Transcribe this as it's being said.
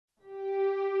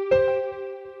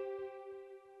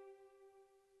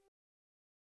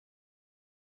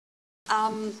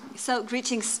So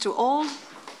greetings to all.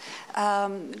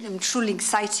 I'm truly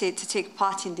excited to take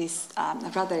part in this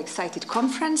rather excited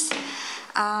conference.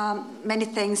 Many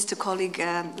thanks to colleague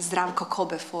Zdravko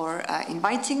Kobe for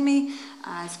inviting me.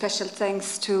 Special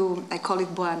thanks to my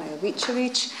colleague Bojana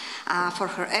Jovičević for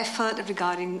her effort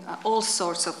regarding all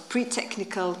sorts of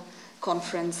pre-technical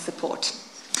conference support.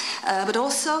 But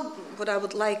also, what I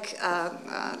would like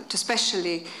to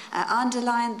especially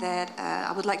underline that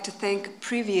I would like to thank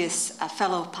previous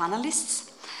fellow panelists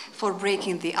for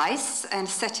breaking the ice and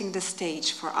setting the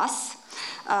stage for us.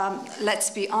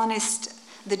 Let's be honest,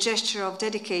 the gesture of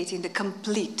dedicating the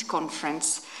complete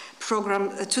conference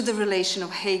program to the relation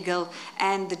of Hegel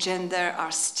and the gender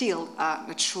are still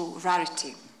a true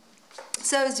rarity.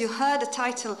 So as you heard, the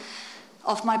title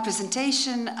of my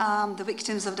presentation, The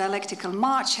Victims of Dialectical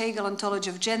March, Hegel, Ontology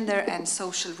of Gender and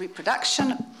Social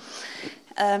Reproduction.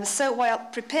 So while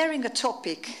preparing a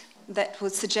topic that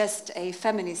would suggest a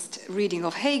feminist reading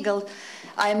of Hegel,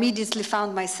 I immediately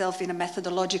found myself in a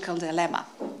methodological dilemma.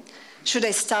 Should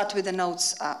I start with the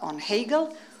notes on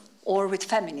Hegel or with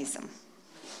feminism?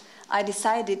 I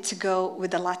decided to go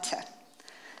with the latter.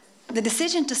 The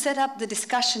decision to set up the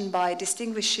discussion by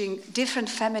distinguishing different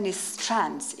feminist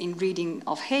strands in reading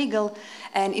of Hegel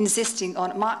and insisting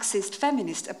on a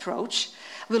Marxist-feminist approach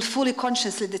will fully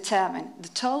consciously determine the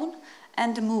tone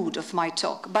and the mood of my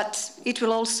talk, but it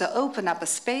will also open up a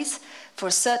space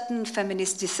for certain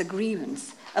feminist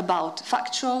disagreements about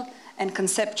factual and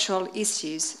conceptual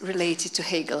issues related to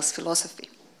Hegel's philosophy.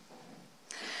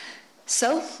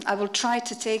 So I will try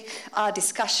to take our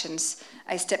discussions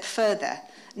a step further,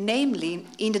 namely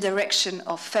in the direction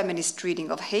of feminist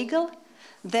reading of Hegel,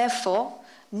 therefore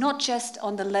not just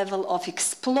on the level of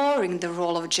exploring the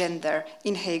role of gender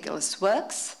in Hegel's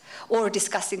works, or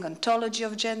discussing ontology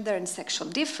of gender and sexual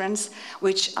difference,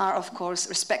 which are, of course,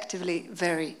 respectively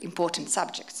very important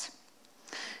subjects.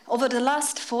 Over the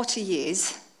last 40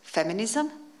 years,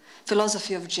 feminism,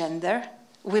 philosophy of gender,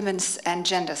 women's and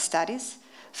gender studies,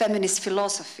 feminist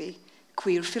philosophy,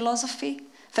 queer philosophy,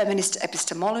 feminist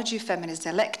epistemology, feminist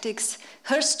dialectics,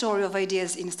 her story of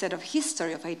ideas instead of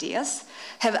history of ideas,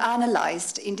 have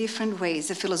analyzed in different ways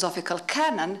a philosophical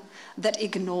canon that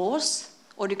ignores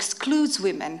or excludes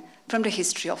women from the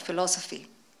history of philosophy.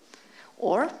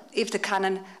 Or, if the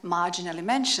canon marginally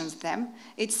mentions them,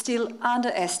 it still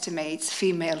underestimates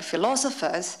female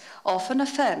philosophers, often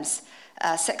affirms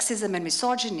sexism and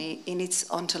misogyny in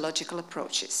its ontological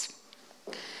approaches.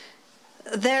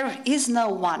 There is no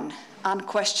one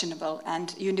unquestionable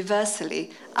and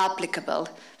universally applicable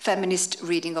feminist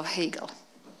reading of Hegel.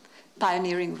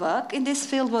 Pioneering work in this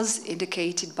field was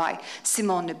indicated by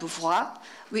Simone de Beauvoir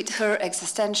with her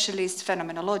existentialist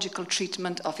phenomenological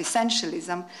treatment of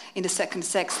essentialism in the second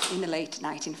sex in the late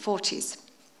 1940s.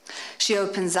 She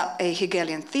opens up a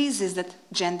Hegelian thesis that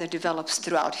gender develops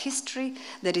throughout history,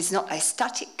 that is not a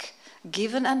static,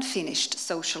 given and finished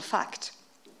social fact.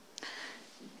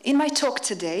 In my talk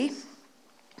today,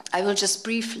 I will just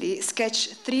briefly sketch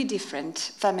three different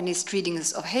feminist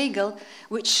readings of Hegel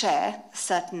which share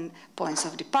certain points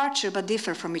of departure but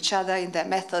differ from each other in their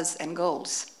methods and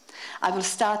goals. I will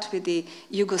start with the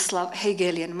Yugoslav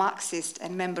Hegelian Marxist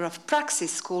and member of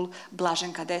Praxis school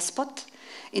Blaženka Despot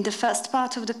in the first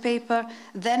part of the paper.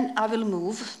 Then I will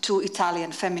move to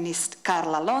Italian feminist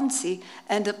Carla Lonzi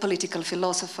and the political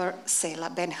philosopher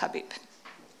Sela Benhabib.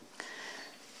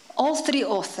 All three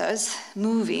authors,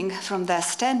 moving from their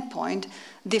standpoint,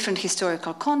 different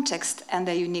historical context, and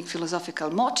their unique philosophical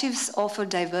motives, offer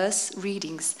diverse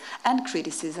readings and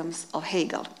criticisms of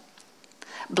Hegel.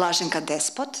 Blaženka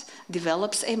Despot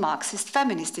develops a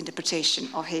Marxist-feminist interpretation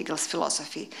of Hegel's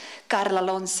philosophy, Carla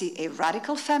Lonzi a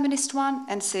radical feminist one,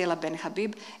 and Sela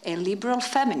Benhabib a liberal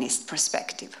feminist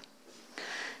perspective.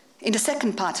 In the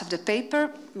second part of the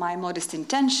paper, my modest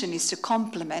intention is to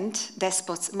complement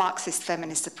Despot's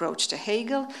Marxist-feminist approach to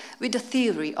Hegel with the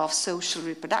theory of social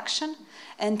reproduction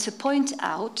and to point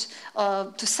out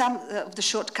to some of the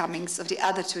shortcomings of the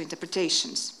other two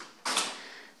interpretations.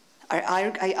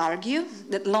 I argue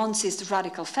that Lonzi's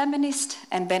radical feminist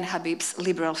and Benhabib's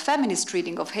liberal feminist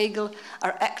reading of Hegel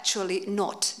are actually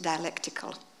not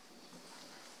dialectical.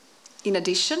 In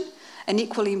addition, an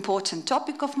equally important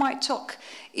topic of my talk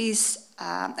is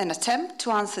an attempt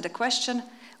to answer the question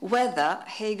whether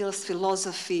Hegel's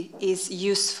philosophy is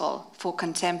useful for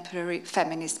contemporary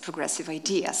feminist progressive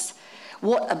ideas.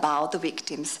 What about the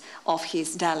victims of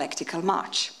his dialectical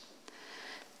march?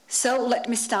 So let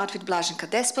me start with Blaženka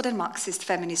Despot and Marxist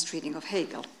feminist reading of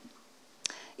Hegel.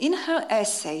 In her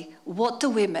essay, What the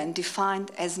Women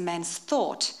Defined as Men's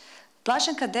Thought,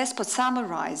 Blaženka Despot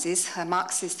summarizes her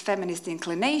Marxist-feminist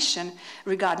inclination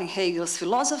regarding Hegel's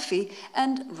philosophy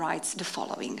and writes the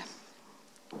following.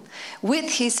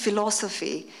 With his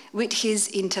philosophy, with his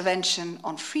intervention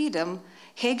on freedom,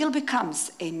 Hegel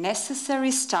becomes a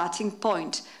necessary starting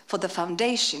point for the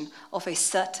foundation of a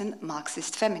certain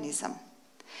Marxist feminism.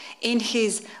 In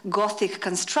his Gothic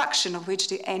construction, of which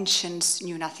the ancients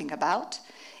knew nothing about,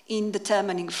 in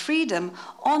determining freedom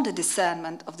on the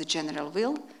discernment of the general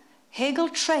will, Hegel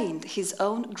trained his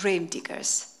own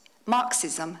gravediggers,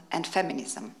 Marxism and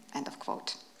feminism, end of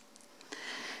quote.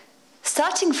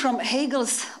 Starting from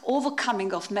Hegel's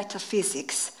overcoming of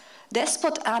metaphysics,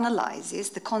 Despot analyzes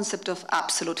the concept of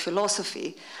absolute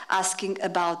philosophy, asking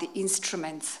about the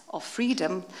instruments of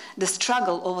freedom, the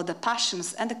struggle over the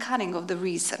passions, and the cunning of the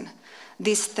reason.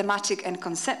 This thematic and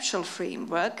conceptual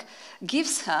framework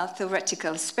gives her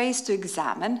theoretical space to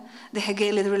examine the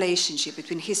Hegelian relationship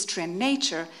between history and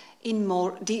nature in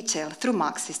more detail through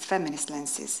Marxist feminist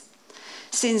lenses.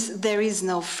 Since there is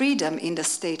no freedom in the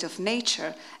state of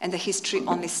nature and the history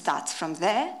only starts from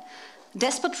there,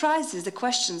 Despot raises the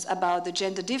questions about the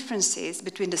gender differences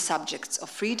between the subjects of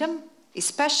freedom,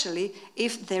 especially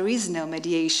if there is no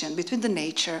mediation between the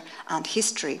nature and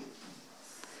history.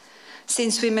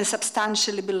 Since women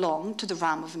substantially belong to the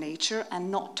realm of nature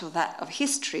and not to that of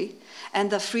history, and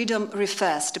the freedom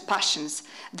refers to passions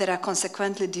that are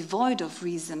consequently devoid of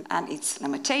reason and its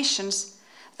limitations,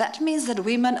 that means that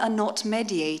women are not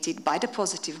mediated by the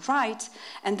positive right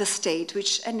and the state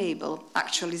which enable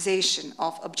actualization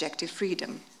of objective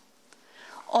freedom.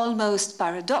 Almost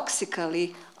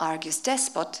paradoxically, argues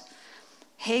Despot,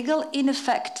 Hegel in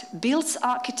effect builds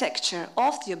architecture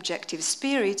of the objective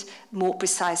spirit, more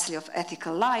precisely of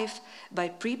ethical life, by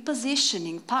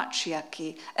prepositioning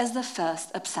patriarchy as the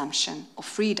first assumption of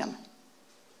freedom.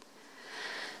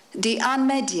 The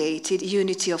unmediated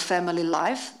unity of family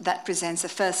life that presents a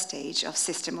first stage of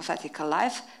system of ethical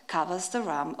life covers the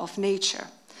realm of nature.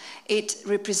 It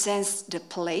represents the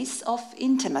place of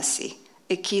intimacy,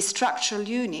 a key structural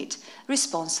unit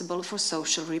responsible for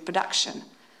social reproduction,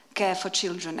 care for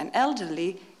children and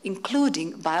elderly,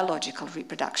 including biological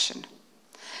reproduction.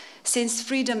 Since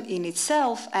freedom in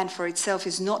itself and for itself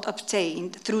is not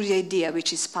obtained through the idea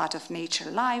which is part of nature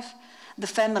life, the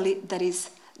family that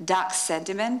is dark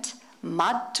sediment,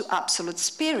 mud to absolute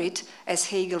spirit, as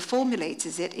Hegel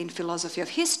formulates it in Philosophy of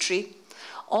History,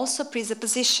 also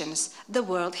presuppositions the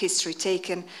world history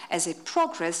taken as a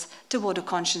progress toward a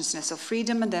consciousness of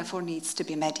freedom and therefore needs to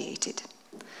be mediated.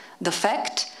 The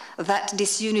fact that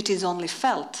this unity is only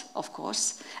felt, of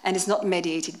course, and is not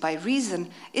mediated by reason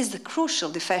is the crucial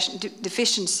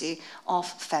deficiency of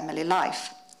family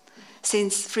life.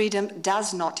 Since freedom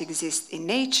does not exist in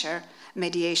nature,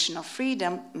 mediation of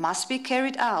freedom must be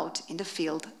carried out in the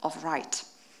field of right.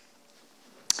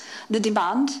 The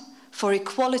demand for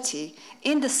equality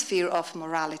in the sphere of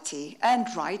morality and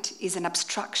right is an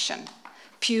abstraction,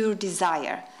 pure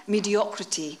desire,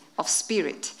 mediocrity of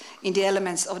spirit in the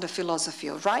elements of the philosophy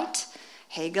of right,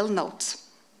 Hegel notes.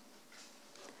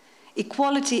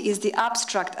 Equality is the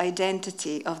abstract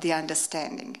identity of the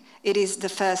understanding. It is the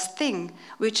first thing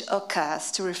which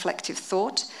occurs to reflective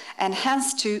thought and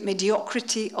hence to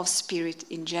mediocrity of spirit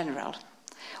in general.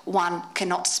 One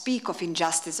cannot speak of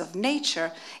injustice of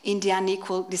nature in the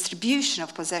unequal distribution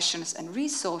of possessions and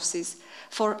resources,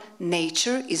 for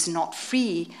nature is not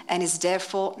free and is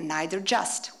therefore neither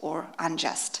just or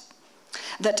unjust.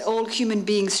 That all human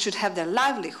beings should have their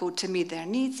livelihood to meet their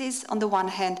needs is, on the one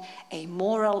hand, a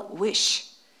moral wish.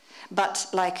 But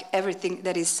like everything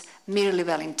that is merely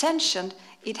well-intentioned,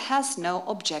 it has no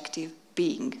objective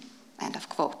being. End of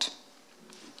quote.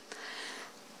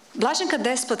 Blaženka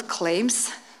Despot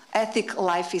claims ethic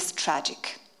life is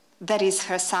tragic. That is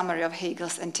her summary of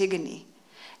Hegel's Antigone.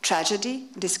 Tragedy,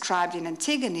 described in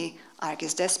Antigone,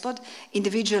 argues Despot,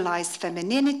 individualized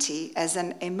femininity as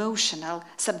an emotional,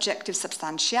 subjective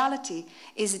substantiality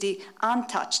is the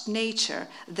untouched nature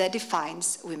that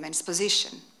defines women's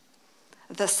position.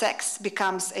 The sex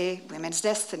becomes a women's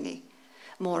destiny.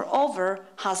 Moreover,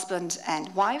 husband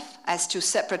and wife, as two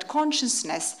separate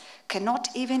consciousness, cannot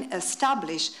even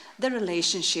establish the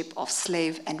relationship of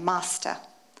slave and master.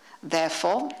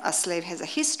 Therefore, a slave has a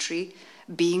history.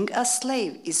 Being a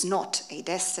slave is not a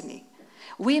destiny.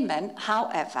 Women,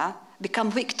 however,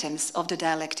 become victims of the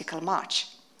dialectical march.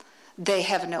 They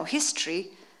have no history.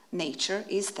 Nature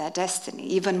is their destiny.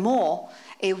 Even more,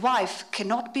 a wife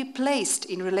cannot be placed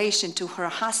in relation to her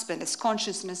husband as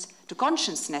consciousness to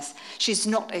consciousness. She is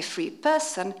not a free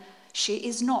person. She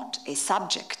is not a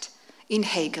subject, in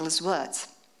Hegel's words.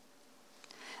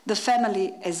 The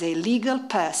family as a legal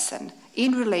person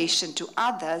in relation to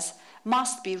others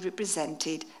must be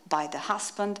represented by the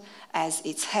husband as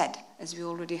its head, as we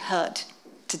already heard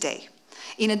today.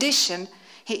 In addition,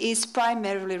 he is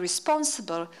primarily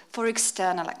responsible for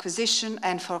external acquisition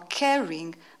and for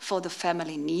caring for the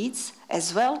family needs,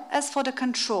 as well as for the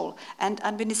control and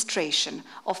administration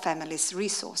of family's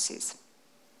resources.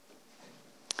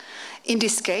 In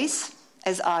this case,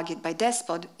 as argued by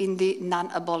Despot, in the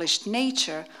non-abolished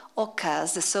nature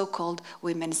occurs the so-called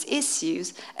women's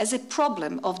issues as a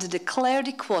problem of the declared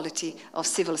equality of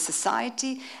civil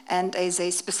society and as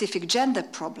a specific gender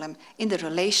problem in the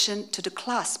relation to the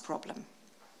class problem.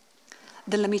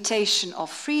 The limitation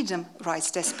of freedom, writes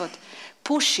Despot,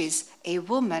 pushes a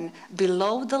woman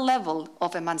below the level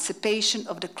of emancipation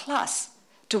of the class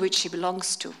to which she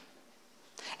belongs to.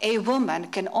 A woman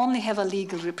can only have a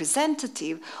legal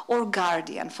representative or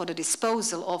guardian for the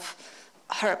disposal of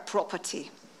her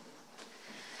property.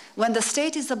 When the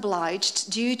state is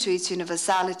obliged, due to its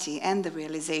universality and the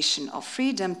realization of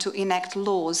freedom, to enact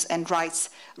laws and rights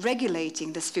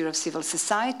regulating the sphere of civil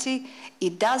society,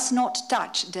 it does not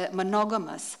touch the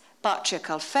monogamous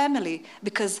patriarchal family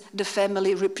because the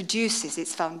family reproduces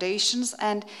its foundations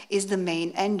and is the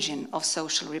main engine of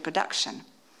social reproduction.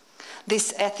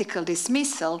 This ethical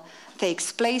dismissal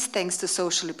takes place thanks to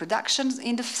social reproduction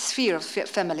in the sphere of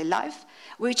family life,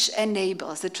 which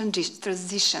enables the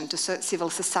transition to civil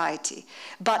society,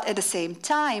 but at the same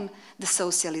time, the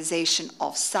socialization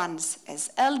of sons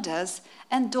as elders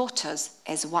and daughters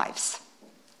as wives.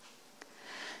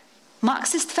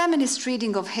 Marxist-feminist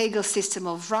reading of Hegel's system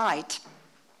of right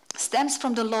stems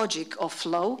from the logic of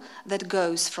flow that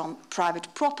goes from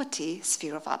private property,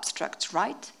 sphere of abstract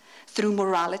right, through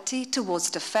morality towards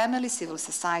the family, civil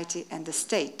society, and the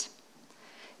state.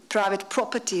 Private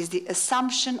property is the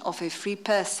assumption of a free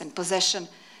person. Possession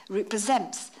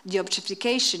represents the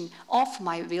objectification of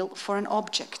my will for an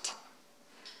object.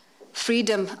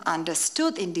 Freedom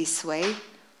understood in this way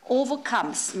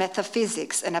overcomes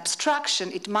metaphysics and abstraction.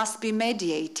 It must be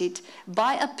mediated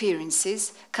by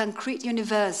appearances, concrete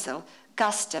universal,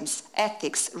 customs,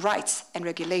 ethics, rights, and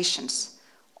regulations.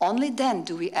 Only then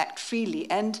do we act freely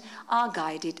and are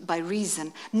guided by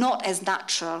reason, not as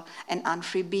natural and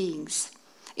unfree beings.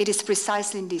 It is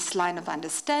precisely in this line of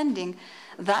understanding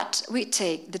that we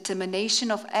take determination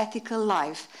of ethical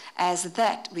life as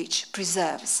that which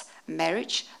preserves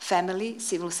marriage, family,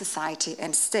 civil society,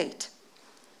 and state.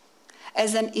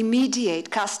 As an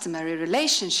immediate customary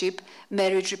relationship,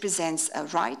 marriage represents a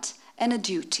right and a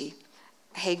duty.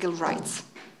 Hegel writes,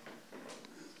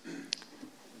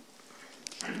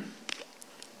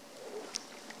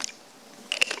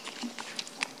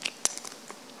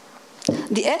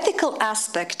 the ethical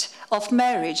aspect of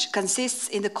marriage consists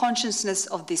in the consciousness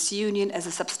of this union as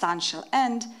a substantial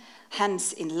end,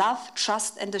 hence in love,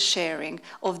 trust, and the sharing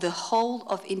of the whole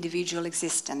of individual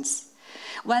existence.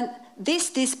 When this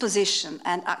disposition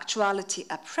and actuality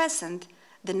are present,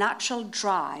 the natural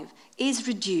drive is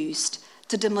reduced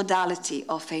to the modality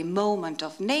of a moment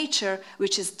of nature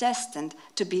which is destined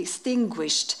to be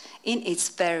extinguished in its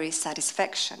very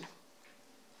satisfaction.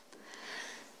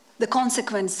 The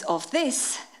consequence of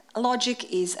this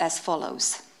logic is as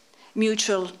follows.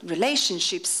 Mutual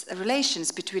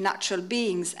relations between natural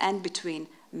beings and between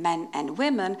men and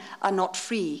women are not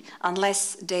free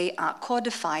unless they are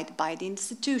codified by the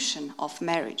institution of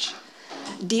marriage.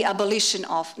 The abolition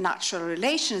of natural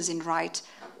relations in right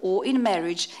or in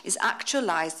marriage is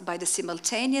actualized by the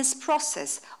simultaneous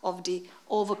process of the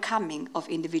overcoming of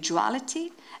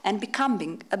individuality and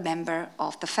becoming a member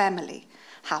of the family.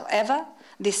 However,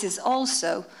 this is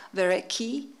also where a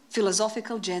key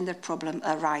philosophical gender problem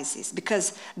arises,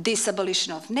 because this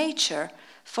abolition of nature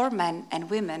for men and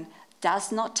women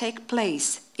does not take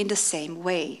place in the same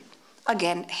way.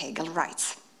 Again, Hegel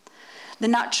writes, the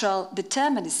natural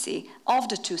determinacy of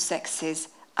the two sexes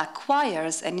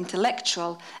acquires an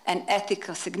intellectual and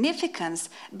ethical significance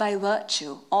by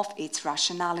virtue of its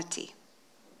rationality.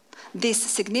 This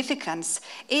significance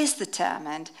is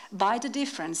determined by the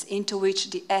difference into which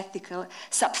the ethical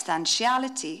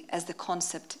substantiality as the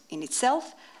concept in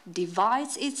itself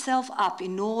divides itself up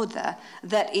in order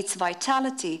that its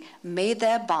vitality may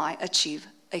thereby achieve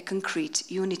a concrete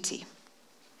unity.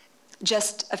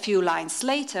 Just a few lines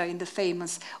later, in the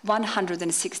famous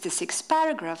 166th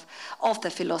paragraph of the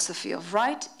Philosophy of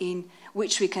Right, in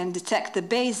which we can detect the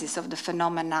basis of the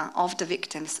phenomena of the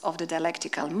victims of the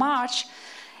dialectical march,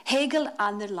 Hegel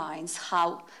underlines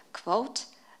how, quote,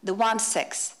 The one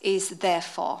sex is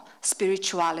therefore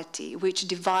spirituality, which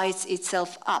divides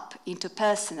itself up into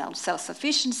personal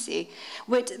self-sufficiency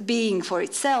with being for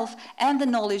itself and the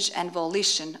knowledge and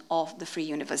volition of the free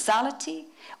universality,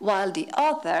 while the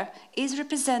other is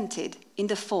represented in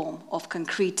the form of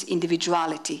concrete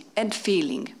individuality and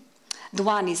feeling. The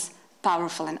one is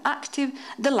powerful and active,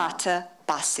 the latter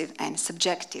passive and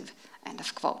subjective. End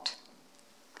of quote.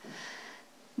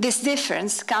 This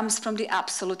difference comes from the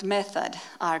absolute method,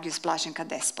 argues Blaženka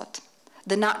Despot.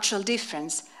 The natural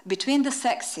difference between the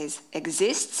sexes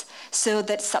exists so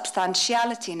that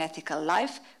substantiality in ethical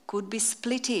life could be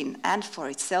split in and for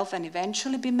itself and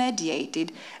eventually be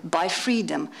mediated by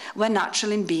freedom when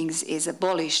natural in beings is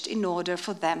abolished in order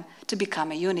for them to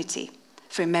become a unity.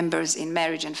 Free members in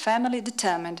marriage and family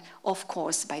determined, of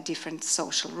course, by different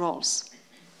social roles.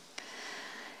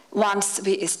 Once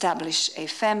we establish a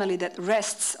family that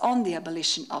rests on the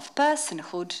abolition of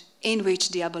personhood, in which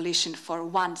the abolition for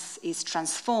once is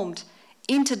transformed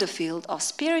into the field of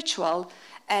spiritual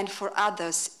and for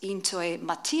others into a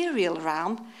material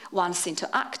realm, once into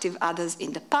active, others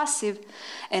in the passive,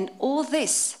 and all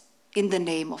this in the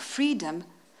name of freedom,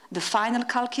 the final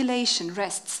calculation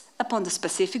rests upon the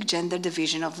specific gender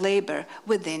division of labor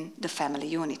within the family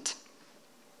unit.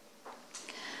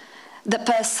 The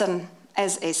person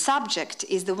as a subject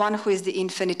is the one who is the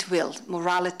infinite will,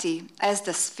 morality as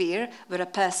the sphere where a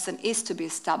person is to be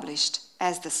established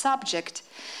as the subject,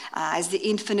 as the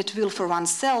infinite will for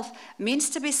oneself, means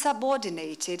to be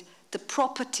subordinated to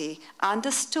property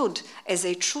understood as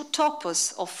a true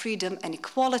topos of freedom and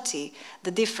equality,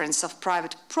 the difference of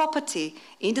private property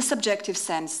in the subjective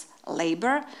sense,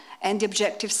 labor, and the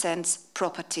objective sense,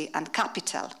 property and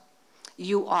capital.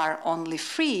 You are only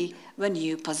free when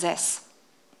you possess.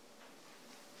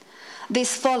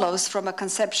 This follows from a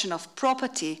conception of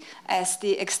property as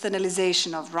the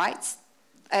externalization of rights,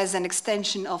 as an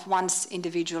extension of one's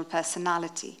individual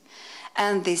personality.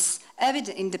 And this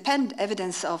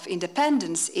evidence of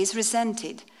independence is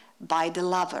resented by the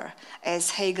lover,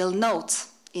 as Hegel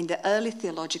notes in the early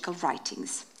theological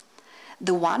writings.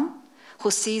 The one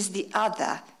who sees the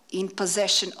other in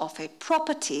possession of a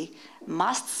property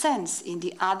must sense in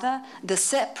the other the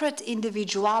separate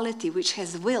individuality which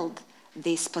has willed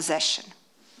this possession.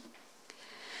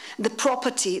 The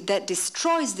property that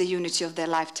destroys the unity of their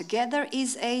life together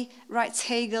is a, writes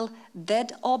Hegel,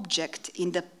 dead object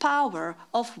in the power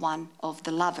of one of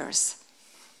the lovers.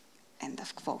 End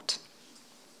of quote.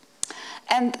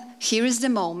 And here is the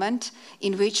moment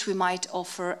in which we might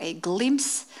offer a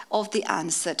glimpse of the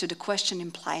answer to the question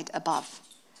implied above.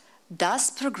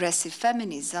 Does progressive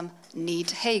feminism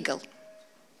need Hegel?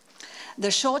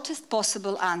 The shortest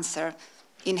possible answer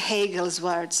in Hegel's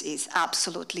words is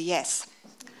absolutely yes.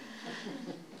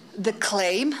 The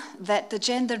claim that the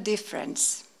gender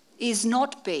difference is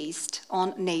not based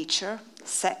on nature,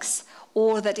 sex,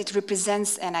 or that it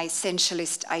represents an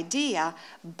essentialist idea,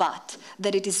 but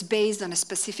that it is based on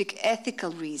specific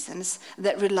ethical reasons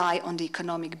that rely on the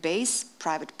economic base,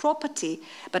 private property,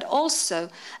 but also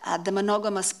the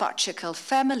monogamous patriarchal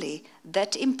family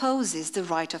that imposes the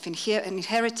right of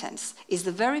inheritance, is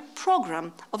the very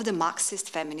program of the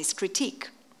Marxist-feminist critique.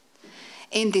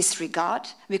 In this regard,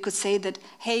 we could say that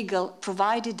Hegel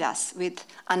provided us with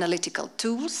analytical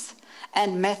tools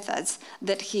and methods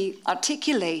that he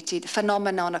articulated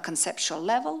phenomena on a conceptual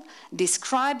level,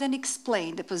 described and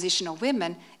explained the position of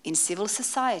women in civil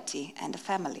society and the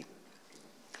family.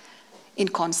 In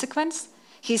consequence,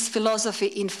 his philosophy,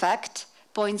 in fact,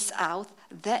 points out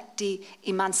that the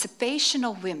emancipation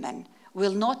of women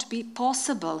will not be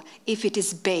possible if it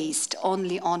is based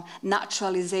only on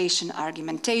naturalization,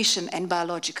 argumentation, and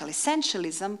biological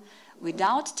essentialism,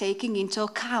 without taking into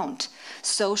account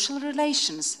social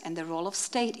relations and the role of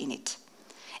state in it.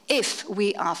 If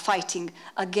we are fighting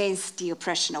against the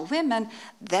oppression of women,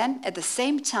 then at the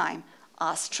same time,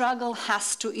 our struggle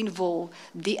has to involve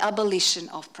the abolition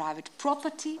of private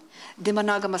property, the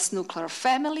monogamous nuclear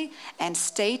family, and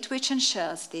state which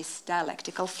ensures this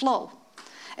dialectical flow.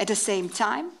 At the same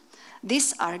time,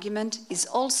 this argument is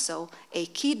also a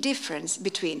key difference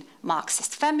between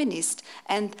Marxist-feminist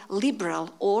and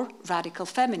liberal or radical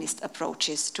feminist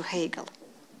approaches to Hegel.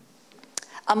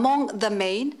 Among the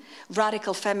main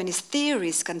radical feminist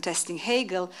theories contesting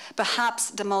Hegel, perhaps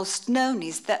the most known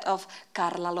is that of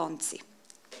Carla Lonzi.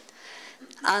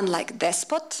 Unlike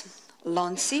Despot,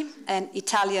 Lonzi, an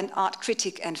Italian art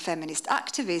critic and feminist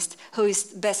activist who is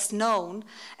best known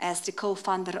as the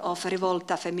co-founder of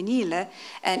Rivolta Femminile,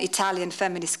 an Italian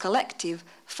feminist collective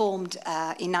formed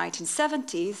in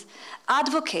 1970s,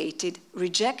 advocated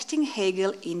rejecting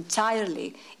Hegel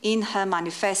entirely in her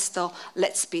manifesto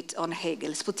Let's Spit on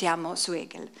Hegel, Sputiamo su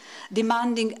Hegel,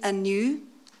 demanding a new,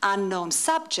 unknown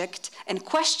subject, and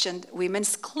questioned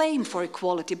women's claim for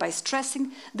equality by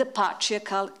stressing the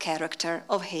patriarchal character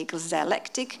of Hegel's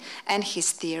dialectic and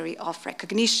his theory of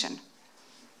recognition.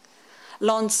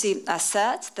 Lonzi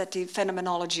asserts that the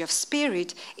phenomenology of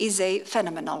spirit is a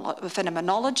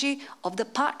phenomenology of the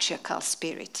patriarchal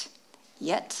spirit.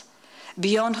 Yet,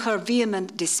 beyond her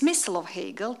vehement dismissal of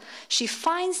Hegel, she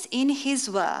finds in his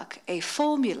work a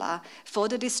formula for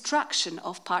the destruction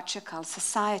of patriarchal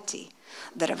society,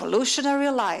 the revolutionary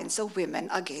alliance of women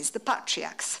against the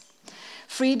patriarchs.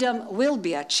 Freedom will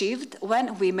be achieved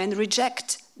when women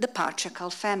reject the patriarchal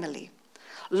family.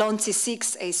 Lonzi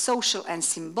seeks a social and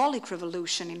symbolic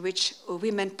revolution in which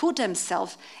women put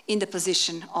themselves in the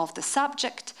position of the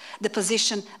subject, the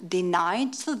position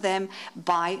denied to them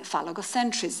by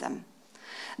phallogocentrism.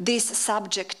 This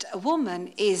subject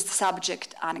woman is the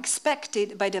subject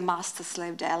unexpected by the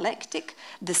master-slave dialectic,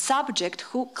 the subject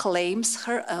who claims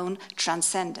her own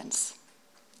transcendence.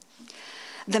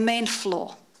 The main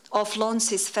flaw of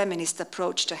Lonzi's feminist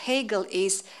approach to Hegel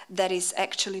is that it's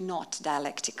actually not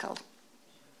dialectical.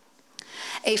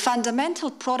 A fundamental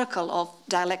protocol of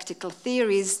dialectical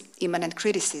theory is immanent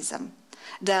criticism.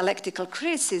 Dialectical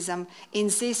criticism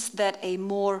insists that a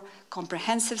more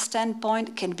comprehensive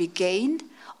standpoint can be gained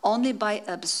only by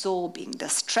absorbing the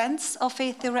strengths of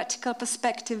a theoretical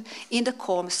perspective in the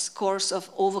course of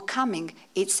overcoming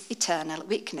its eternal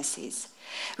weaknesses,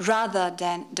 rather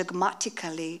than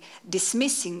dogmatically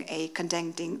dismissing a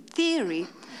contending theory.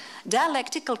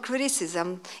 Dialectical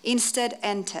criticism instead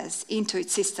enters into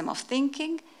its system of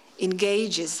thinking,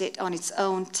 engages it on its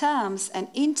own terms, and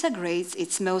integrates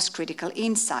its most critical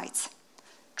insights.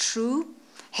 True,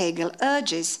 Hegel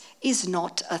urges, is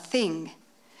not a thing.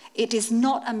 It is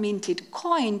not a minted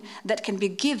coin that can be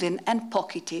given and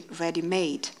pocketed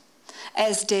ready-made.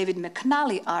 As David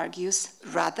McNally argues,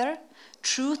 rather,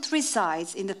 truth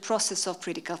resides in the process of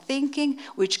critical thinking,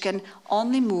 which can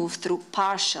only move through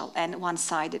partial and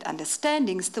one-sided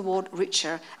understandings toward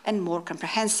richer and more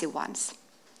comprehensive ones.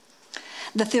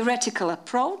 The theoretical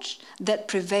approach that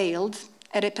prevailed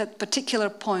at a particular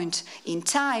point in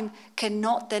time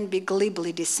cannot then be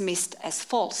glibly dismissed as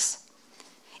false.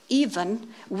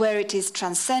 Even where it is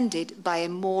transcended by a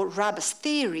more robust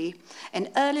theory, an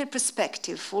earlier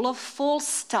perspective full of false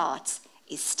starts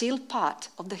is still part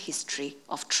of the history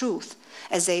of truth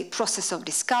as a process of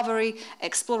discovery,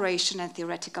 exploration, and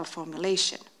theoretical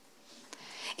formulation.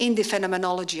 In the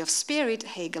Phenomenology of Spirit,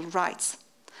 Hegel writes,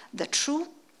 "The truth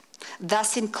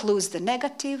thus includes the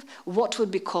negative, what would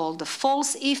be called the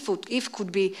false, if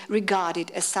could be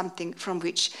regarded as something from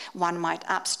which one might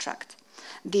abstract.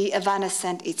 The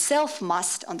evanescent itself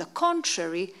must, on the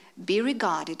contrary, be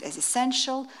regarded as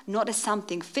essential, not as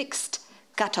something fixed,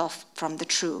 cut off from the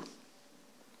true."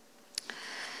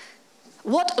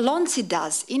 What Lonzi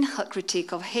does in her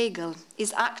critique of Hegel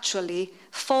is actually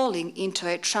falling into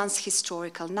a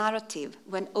transhistorical narrative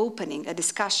when opening a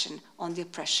discussion on the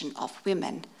oppression of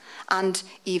women. And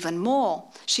even more,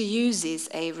 she uses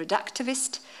a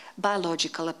reductivist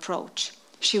biological approach.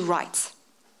 She writes,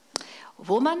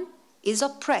 "Woman is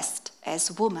oppressed as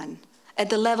woman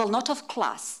at the level not of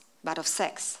class, but of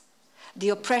sex. The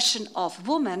oppression of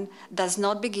woman does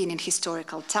not begin in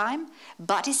historical time,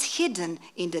 but is hidden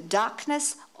in the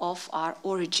darkness of our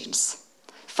origins."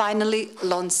 Finally,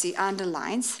 Lonzi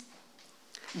underlines,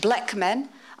 "Black men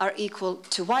are equal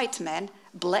to white men,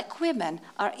 black women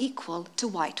are equal to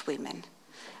white women."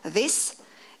 This,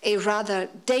 a rather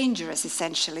dangerous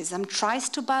essentialism, tries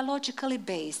to biologically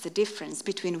base the difference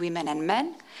between women and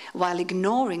men while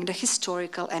ignoring the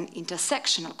historical and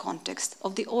intersectional context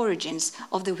of the origins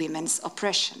of the women's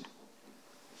oppression.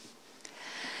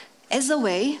 As a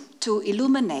way to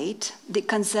illuminate the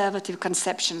conservative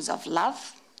conceptions of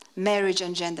love, marriage,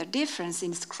 and gender difference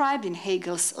inscribed in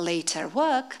Hegel's later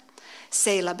work,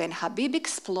 Seyla Ben Habib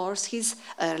explores his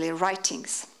earlier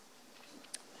writings.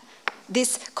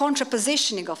 This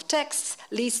contrapositioning of texts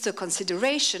leads to a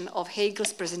consideration of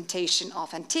Hegel's presentation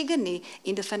of Antigone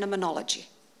in the Phenomenology.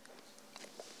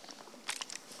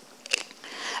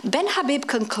 Ben Habib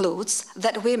concludes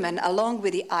that women, along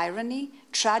with the irony,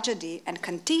 tragedy, and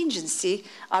contingency,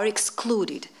 are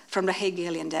excluded from the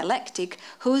Hegelian dialectic,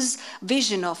 whose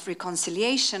vision of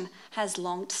reconciliation has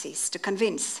long ceased to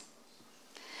convince.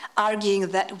 arguing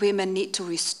that women need to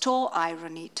restore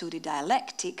irony to the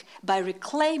dialectic by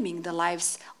reclaiming the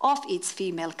lives of its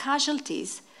female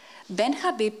casualties, Ben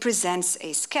Habib presents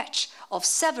a sketch of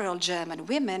several German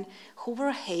women who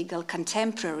were Hegel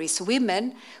contemporaries,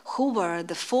 women who were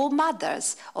the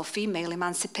foremothers of female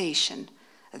emancipation.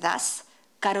 Thus,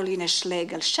 Caroline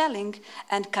Schlegel-Schelling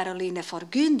and Caroline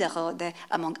Forgunderode,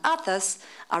 among others,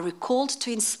 are recalled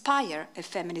to inspire a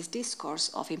feminist discourse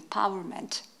of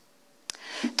empowerment.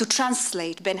 To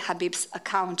translate Ben Habib's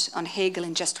account on Hegel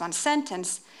in just one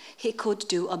sentence, he could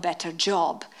do a better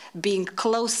job, being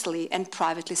closely and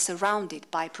privately surrounded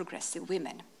by progressive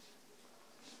women.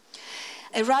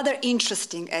 A rather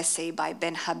interesting essay by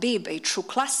Ben Habib, a true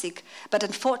classic, but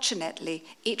unfortunately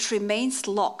it remains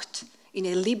locked in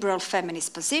a liberal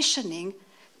feminist positioning,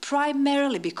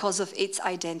 primarily because of its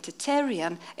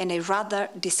identitarian and a rather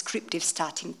descriptive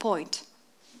starting point.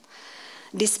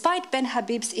 Despite Ben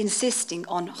Habib's insisting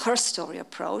on her story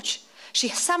approach, she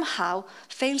somehow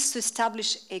fails to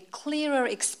establish a clearer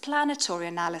explanatory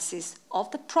analysis of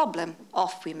the problem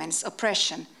of women's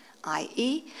oppression,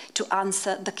 i.e., to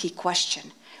answer the key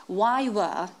question: why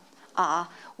are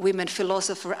women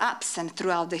philosophers absent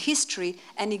throughout the history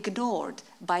and ignored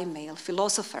by male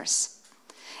philosophers?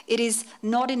 It is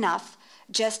not enough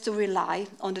just to rely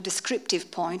on the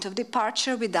descriptive point of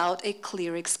departure without a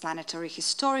clear explanatory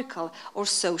historical or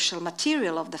social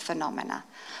material of the phenomena.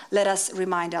 Let us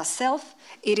remind ourselves,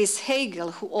 it is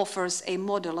Hegel who offers a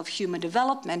model of human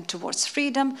development towards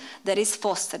freedom that is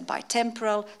fostered by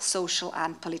temporal, social,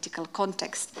 and political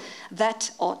context.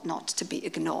 That ought not to be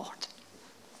ignored.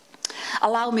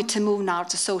 Allow me to move now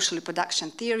to social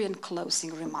reproduction theory and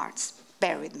closing remarks.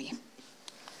 Bear with me.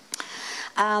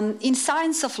 In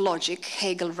Science of Logic,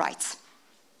 Hegel writes,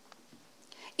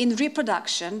 "In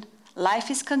reproduction,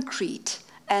 life is concrete,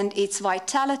 and its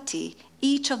vitality,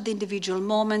 each of the individual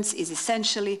moments, is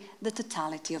essentially the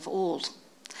totality of all.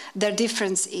 Their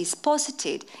difference is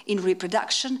posited in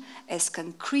reproduction as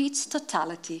concrete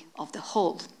totality of the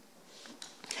whole."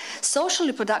 Social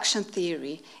reproduction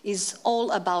theory is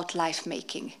all about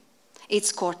life-making.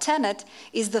 Its core tenet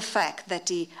is the fact that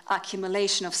the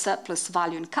accumulation of surplus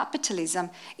value in capitalism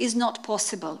is not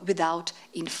possible without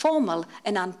informal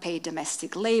and unpaid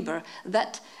domestic labor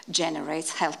that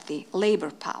generates healthy labor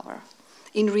power.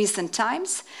 In recent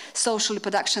times, social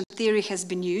reproduction theory has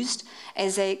been used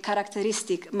as a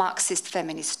characteristic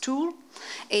Marxist-feminist tool,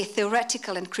 a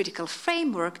theoretical and critical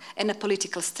framework, and a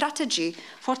political strategy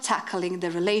for tackling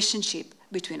the relationship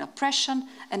between oppression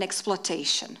and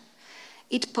exploitation.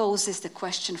 It poses the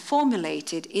question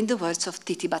formulated in the words of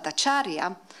Titi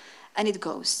Bhattacharya, and it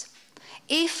goes: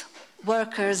 if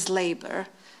workers' labor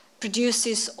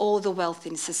produces all the wealth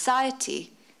in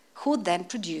society, who then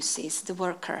produces the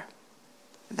worker?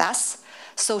 Thus,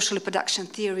 social reproduction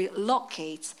theory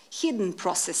locates hidden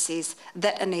processes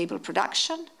that enable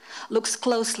production, looks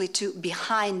closely to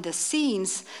behind the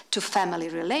scenes, to family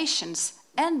relations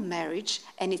and marriage,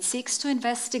 and it seeks to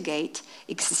investigate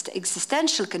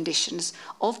existential conditions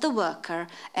of the worker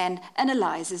and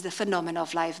analyzes the phenomena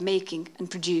of life-making and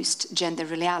produced gender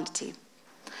reality.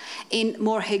 In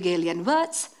more Hegelian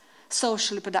words,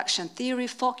 social reproduction theory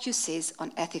focuses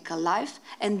on ethical life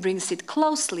and brings it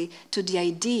closely to the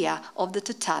idea of the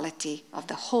totality of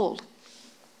the whole.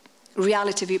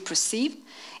 Reality we perceive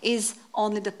is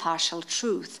only the partial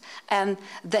truth, and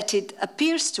that it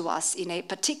appears to us in a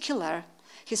particular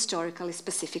historically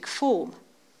specific form.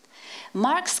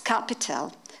 Marx's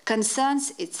Capital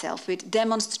concerns itself with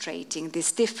demonstrating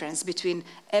this difference between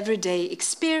everyday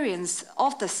experience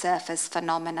of the surface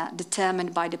phenomena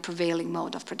determined by the prevailing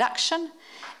mode of production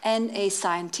and a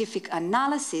scientific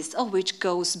analysis of which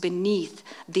goes beneath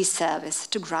this service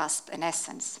to grasp an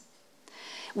essence.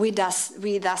 We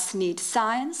thus need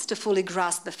science to fully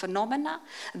grasp the phenomena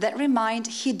that remain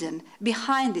hidden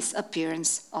behind this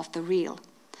appearance of the real.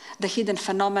 The hidden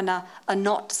phenomena are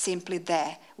not simply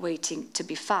there waiting to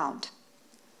be found.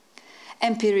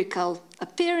 Empirical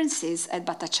appearances, as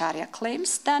Bhattacharya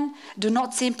claims, then do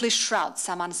not simply shroud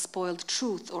some unspoiled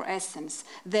truth or essence.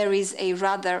 There is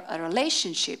rather a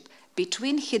relationship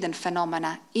between hidden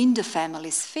phenomena in the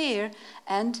family sphere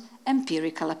and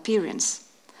empirical appearance.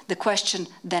 The question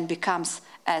then becomes,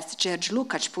 as George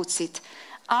Lukács puts it,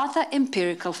 are the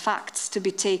empirical facts to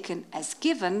be taken as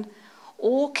given,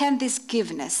 or can this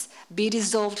givenness be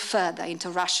resolved further into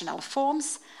rational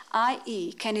forms,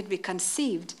 i.e., can it be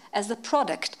conceived as the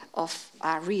product of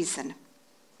our reason?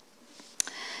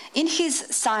 In his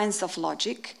Science of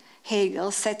Logic,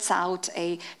 Hegel sets out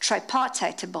a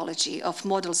tripartite typology of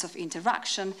models of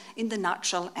interaction in the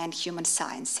natural and human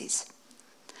sciences.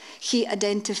 he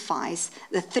identifies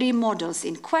the three models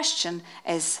in question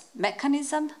as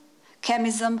mechanism,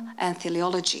 chemism, and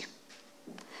teleology.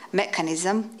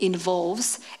 Mechanism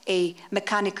involves a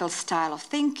mechanical style of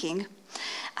thinking.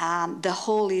 The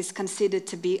whole is considered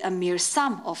to be a mere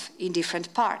sum of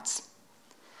indifferent parts.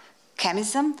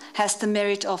 Chemism has the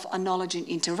merit of acknowledging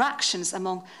interactions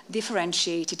among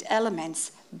differentiated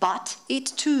elements, but it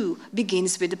too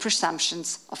begins with the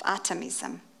presumptions of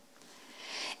atomism.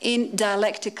 In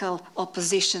dialectical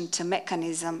opposition to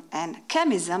mechanism and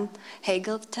chemism,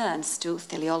 Hegel turns to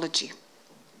teleology.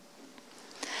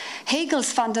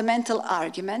 Hegel's fundamental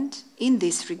argument in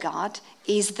this regard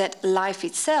is that life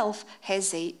itself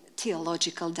has a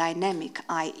teleological dynamic,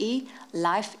 i.e.,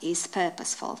 life is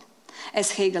purposeful.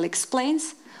 As Hegel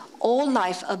explains, all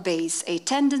life obeys a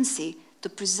tendency to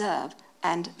preserve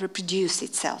and reproduce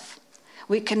itself.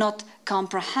 We cannot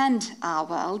comprehend our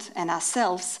world and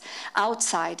ourselves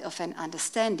outside of an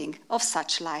understanding of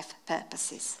such life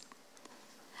purposes.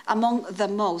 Among the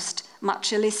most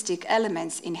materialistic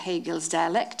elements in Hegel's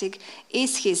dialectic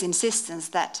is his insistence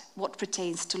that what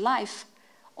pertains to life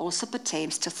also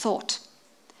pertains to thought.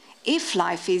 If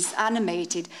life is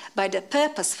animated by the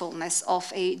purposefulness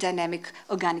of a dynamic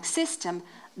organic system,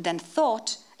 then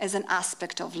thought, as an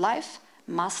aspect of life,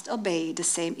 must obey the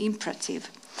same imperative.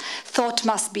 Thought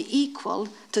must be equal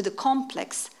to the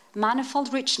complex,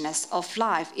 manifold richness of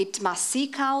life. It must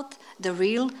seek out the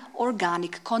real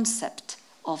organic concept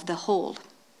of the whole.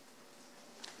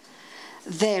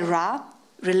 There are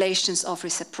relations of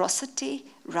reciprocity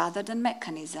rather than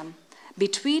mechanism,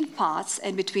 between parts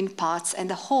and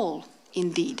the whole,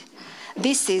 indeed.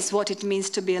 This is what it means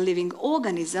to be a living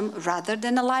organism rather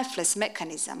than a lifeless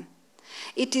mechanism.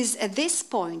 It is at this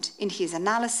point in his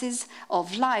analysis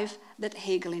of life that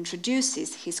Hegel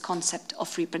introduces his concept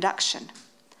of reproduction.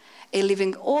 A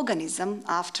living organism,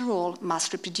 after all,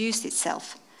 must reproduce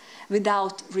itself.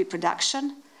 Without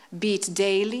reproduction, be it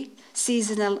daily,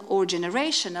 seasonal, or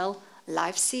generational,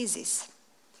 life ceases.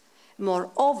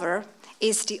 Moreover,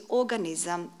 it's the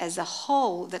organism as a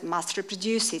whole that must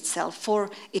reproduce itself, for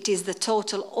it is the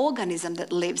total organism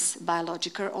that lives,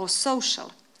 biological or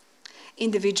social.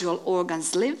 Individual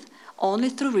organs live only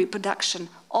through reproduction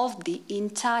of the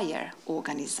entire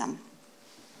organism.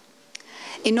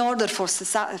 In order for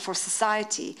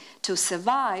society to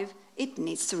survive, it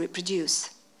needs to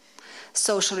reproduce.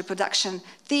 Social reproduction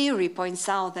theory points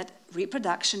out that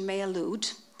reproduction may allude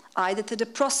either to the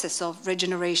process of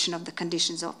regeneration of the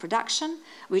conditions of production,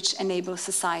 which enable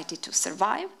society to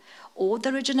survive, or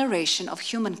the regeneration of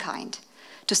humankind.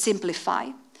 To simplify,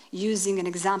 using an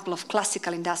example of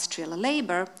classical industrial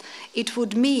labor, it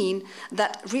would mean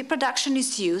that reproduction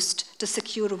is used to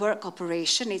secure work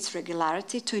operation, its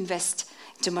regularity, to invest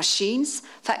into machines,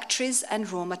 factories,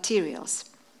 and raw materials.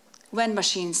 When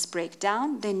machines break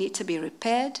down, they need to be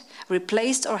repaired,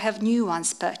 replaced, or have new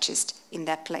ones purchased in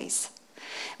their place.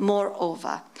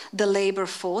 Moreover, the labor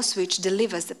force which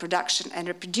delivers the production and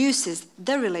reproduces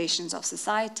the relations of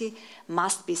society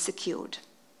must be secured.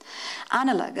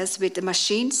 Analogous with the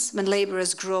machines, when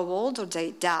laborers grow old or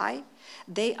they die,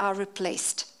 they are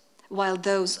replaced, while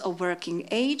those of working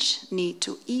age need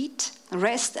to eat,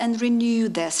 rest, and renew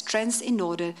their strength in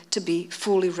order to be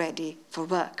fully ready for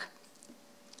work.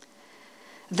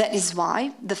 That is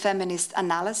why the feminist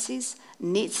analysis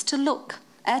needs to look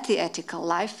at the ethical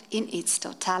life in its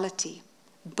totality,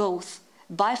 both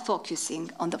by focusing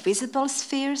on the visible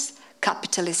spheres,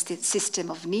 capitalist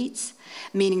system of needs,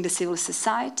 meaning the civil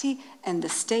society and the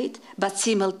state, but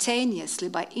simultaneously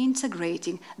by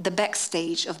integrating the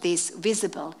backstage of these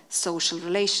visible social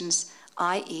relations,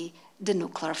 i.e., the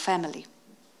nuclear family.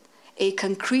 A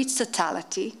concrete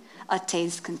totality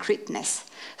attains concreteness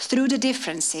through the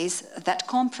differences that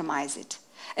compromise it.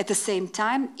 At the same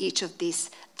time, each of these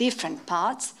different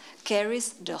parts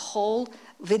carries the whole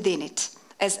within it.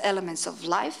 As elements of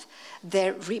life,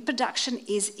 their reproduction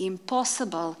is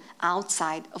impossible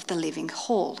outside of the living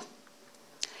whole.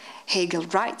 Hegel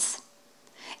writes,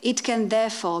 "It can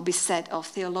therefore be said of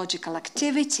theological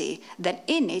activity that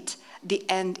in it the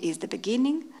end is the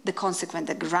beginning, the consequent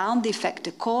the ground, the effect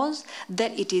the cause,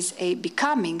 that it is a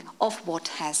becoming of what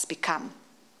has become."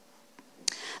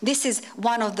 This is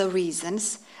one of the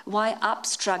reasons why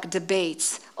abstract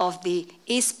debates of the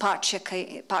is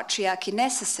patriarchy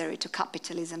necessary to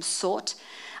capitalism sort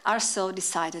are so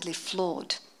decidedly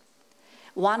flawed.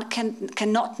 One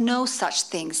cannot know such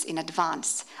things in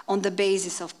advance on the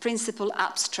basis of principle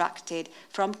abstracted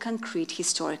from concrete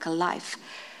historical life.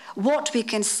 What we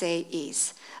can say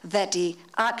is that the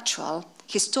actual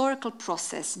historical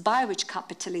process by which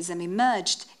capitalism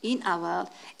emerged in our world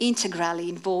integrally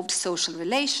involved social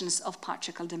relations of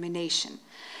patriarchal domination.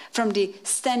 From the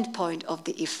standpoint of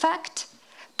the effect,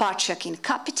 patriarchy in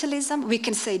capitalism, we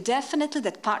can say definitely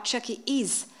that patriarchy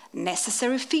is a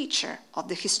necessary feature of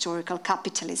the historical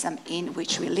capitalism in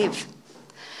which we live.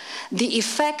 The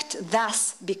effect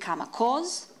thus becomes a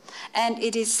cause, and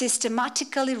it is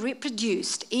systematically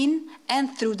reproduced in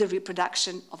and through the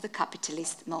reproduction of the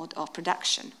capitalist mode of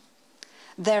production.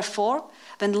 Therefore,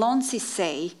 when Lonzi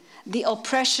say the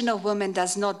oppression of women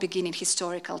does not begin in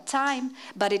historical time,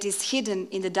 but it is hidden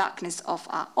in the darkness of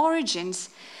our origins,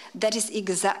 that is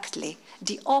exactly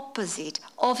the opposite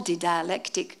of the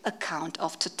dialectic account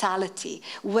of totality,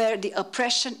 where the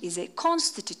oppression is a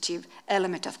constitutive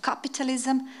element of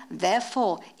capitalism,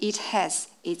 therefore it has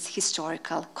its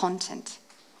historical content.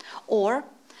 Or,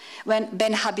 when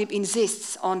Ben Habib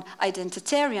insists on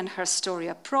identitarian her story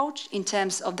approach in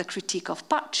terms of the critique of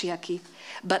patriarchy,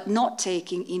 but not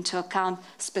taking into account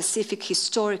specific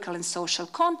historical and social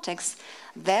contexts,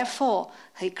 therefore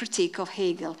her critique of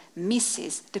Hegel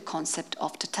misses the concept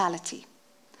of totality.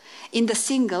 In the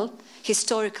single,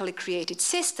 historically created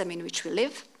system in which we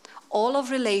live, all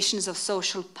of relations of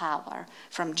social power,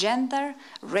 from gender,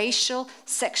 racial,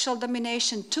 sexual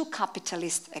domination to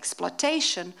capitalist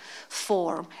exploitation,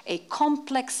 form a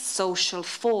complex social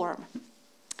form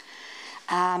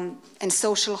and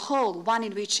social whole, one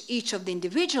in which each of the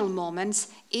individual moments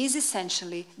is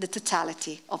essentially the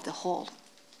totality of the whole.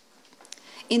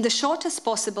 In the shortest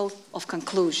possible of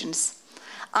conclusions,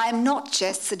 I am not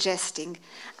just suggesting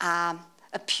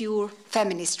a pure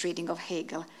feminist reading of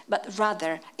Hegel, but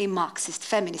rather a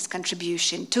Marxist-feminist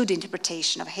contribution to the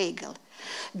interpretation of Hegel.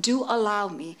 Do allow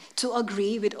me to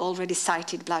agree with already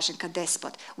cited Blaženka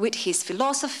Despot. With his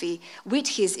philosophy, with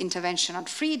his intervention on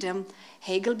freedom,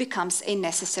 Hegel becomes a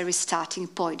necessary starting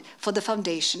point for the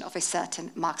foundation of a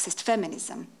certain Marxist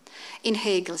feminism. In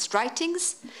Hegel's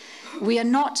writings, we are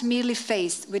not merely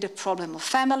faced with the problem of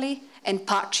family and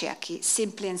patriarchy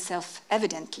simply and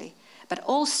self-evidently, but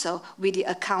also with the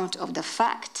account of the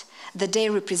fact that they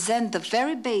represent the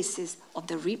very basis of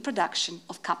the reproduction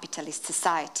of capitalist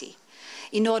society.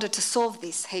 In order to solve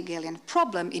this Hegelian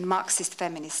problem in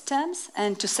Marxist-feminist terms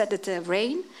and to set the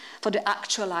terrain for the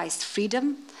actualized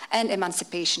freedom and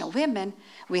emancipation of women,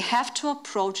 we have to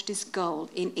approach this goal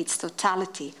in its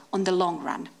totality on the long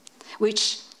run,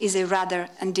 which is a rather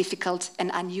difficult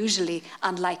and unusually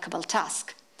unlikable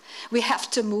task. We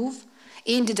have to move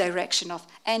in the direction of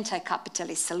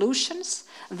anti-capitalist solutions,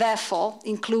 therefore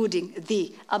including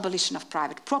the abolition of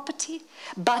private property,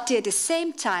 but at the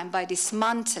same time by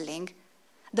dismantling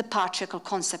the patriarchal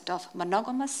concept of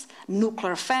monogamous,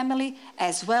 nuclear family,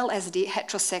 as well as the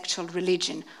heterosexual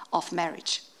religion of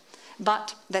marriage.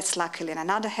 But that's luckily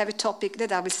another heavy topic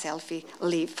that I will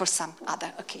leave for some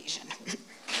other occasion.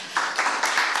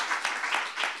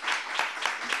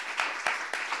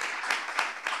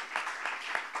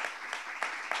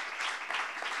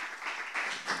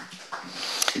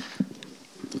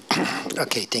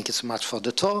 Okay, thank you so much for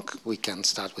the talk. We can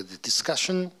start with the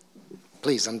discussion.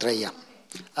 Please, Andrea.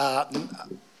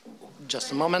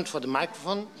 Just a moment for the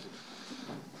microphone.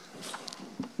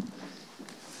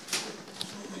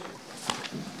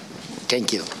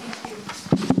 Thank you.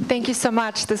 Thank you so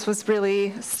much. This was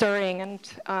really stirring and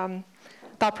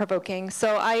thought-provoking.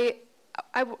 So I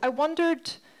wondered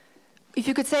if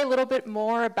you could say a little bit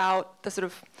more about the sort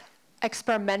of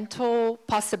experimental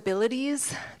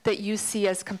possibilities that you see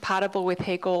as compatible with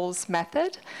Hegel's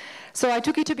method. So I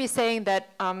took you to be saying that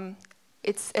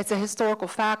it's a historical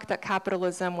fact that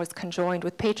capitalism was conjoined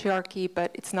with patriarchy,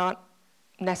 but it's not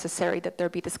necessary that there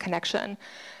be this connection.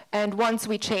 And once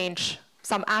we change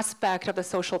some aspect of the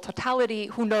social totality,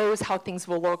 who knows how things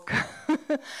will look.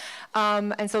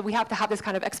 And so we have to have this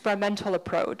kind of experimental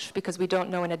approach because we don't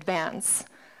know in advance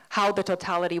how the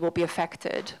totality will be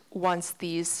affected once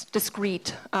these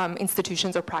discrete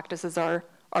institutions or practices are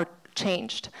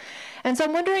changed. And so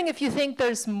I'm wondering if you think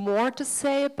there's more to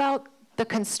say about the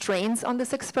constraints on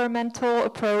this experimental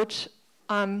approach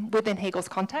within Hegel's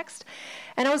context.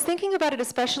 And I was thinking about it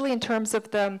especially in terms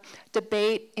of the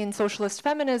debate in socialist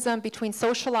feminism between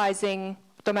socializing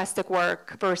domestic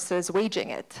work versus waging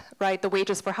it, right? The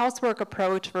wages for housework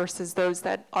approach versus those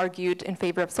that argued in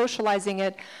favor of socializing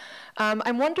it.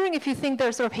 I'm wondering if you think there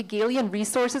are sort of Hegelian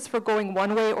resources for going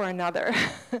one way or another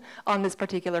on this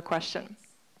particular question.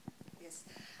 Yes,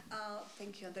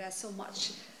 thank you, Andrea, so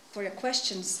much for your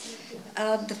questions.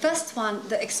 The first one,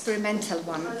 the experimental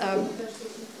one.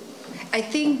 I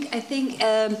think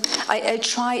I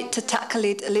tried to tackle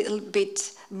it a little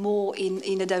bit more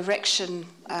in the direction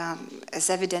as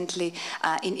evidently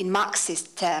in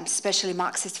Marxist terms, especially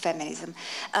Marxist feminism.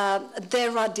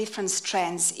 There are different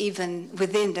strands even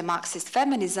within the Marxist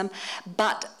feminism,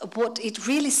 but what it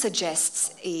really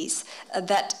suggests is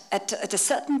that at a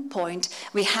certain point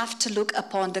we have to look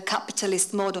upon the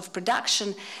capitalist mode of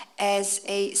production as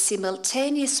a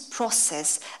simultaneous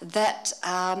process that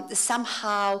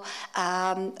somehow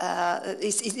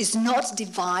is not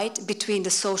divided between the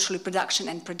social reproduction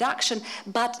and production,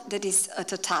 but that is a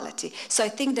totality. So I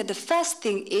think that the first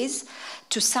thing is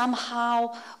to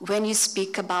somehow, when you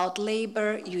speak about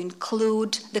labor, you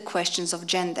include the questions of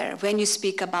gender. When you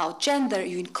speak about gender,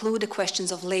 you include the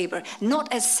questions of labor,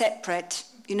 not as separate,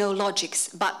 you know, logics,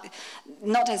 but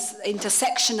not as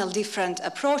intersectional different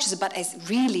approaches, but as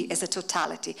really as a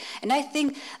totality. And I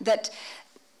think that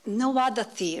no other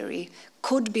theory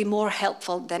could be more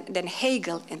helpful than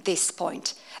Hegel at this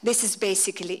point. This is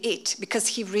basically it, because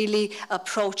he really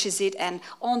approaches it and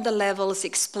on the levels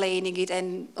explaining it,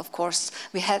 and of course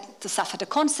we had to suffer the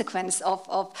consequence of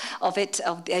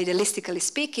idealistically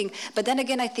speaking. But then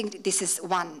again, I think this is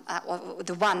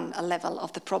the one level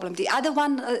of the problem. The other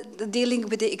one, dealing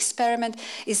with the experiment,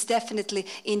 is definitely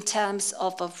in terms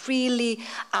of a really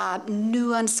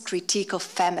nuanced critique of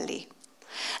family.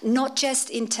 Not just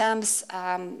in terms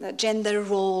of gender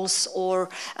roles or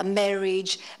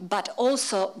marriage, but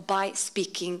also by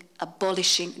speaking,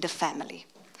 abolishing the family.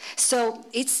 So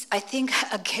it's, I think,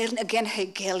 again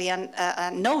Hegelian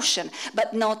notion,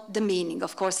 but not the meaning.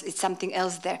 Of course, it's something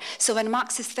else there. So when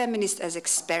Marxist feminists are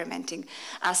experimenting,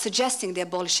 suggesting the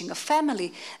abolishing of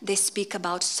family, they speak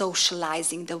about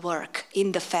socializing the work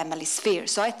in the family sphere.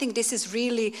 So I think this is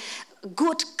really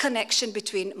good connection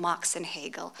between Marx and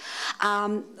Hegel.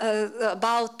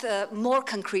 About a more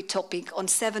concrete topic on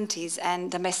 70s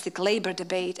and domestic labor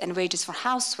debate and wages for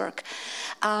housework.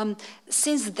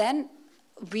 Since then,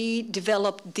 we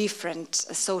developed different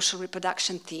social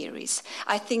reproduction theories.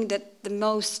 I think that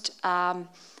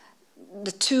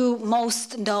the two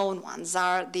most known ones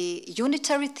are the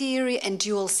unitary theory and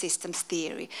dual systems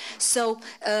theory. So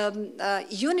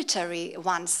unitary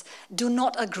ones do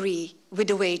not agree with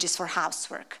the wages for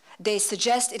housework. They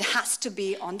suggest it has to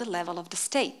be on the level of the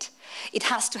state. It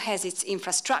has to have its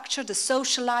infrastructure. The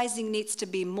socializing needs to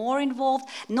be more involved,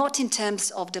 not in terms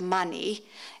of the money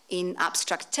in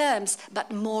abstract terms,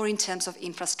 but more in terms of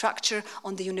infrastructure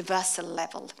on the universal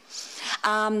level.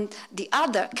 The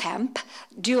other camp,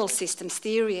 dual systems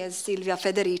theory, as Silvia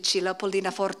Federici,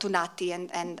 Leopoldina Fortunati,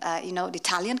 and you know, the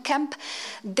Italian camp,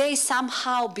 they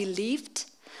somehow believed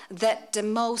that the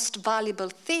most valuable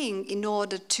thing in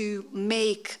order to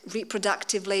make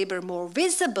reproductive labor more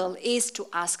visible is to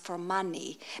ask for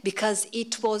money, because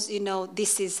it was, you know,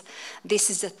 this is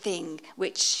a thing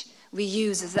which we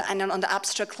use and on the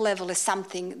abstract level is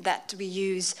something that we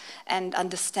use and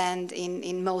understand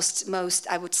in most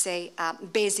I would say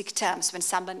basic terms. When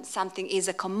something is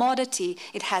a commodity,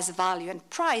 it has value and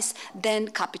price, then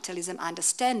capitalism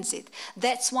understands it.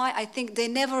 That's why I think they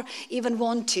never even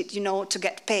wanted, you know, to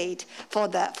get paid for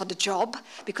the job,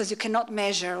 because you cannot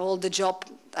measure all the job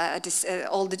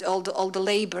all the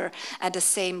labor at the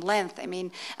same length. I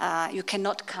mean, you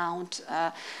cannot count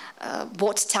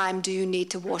what time do you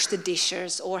need to wash the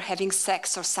dishes or having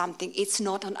sex or something. It's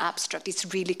not an abstract, it's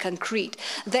really concrete.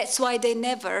 That's why they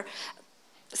never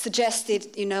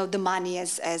suggested, you know, the money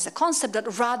as a concept,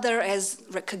 but rather as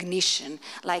recognition,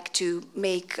 like to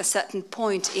make a certain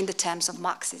point in the terms of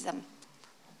Marxism.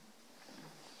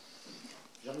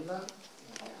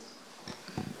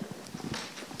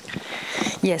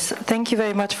 Yes, thank you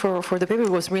very much for the paper.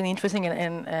 It was really interesting,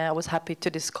 and I was happy to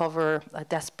discover a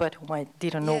despot whom I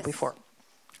didn't know before.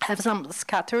 I have some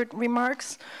scattered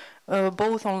remarks,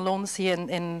 both on Lonzi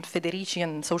and Federici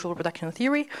and social reproduction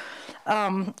theory.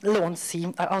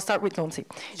 Lonzi, I'll start with Lonzi.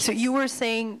 Yes. So you were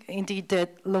saying, indeed,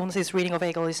 that Lonzi's reading of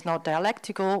Hegel is not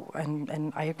dialectical,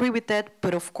 and I agree with that,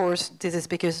 but of course, this is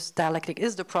because dialectic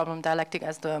is the problem. Dialectic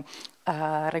as the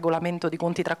regolamento di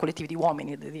conti tra collettivi di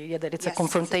uomini, the idea that it's a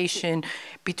confrontation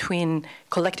between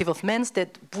collective of men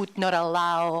that would not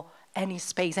allow any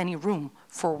space, any room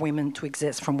for women to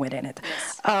exist from within it.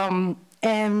 Yes.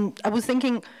 And I was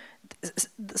thinking,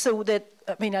 so that,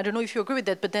 I mean, I don't know if you agree with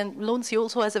that, but then Lonzi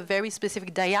also has a very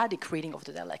specific dyadic reading of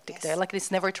the dialectic. Yes. Dialectic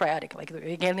is never triadic. Like the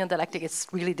Hegelian dialectic is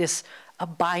really this a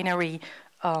binary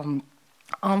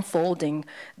unfolding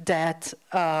that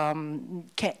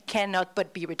cannot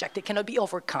but be rejected, cannot be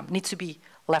overcome, needs to be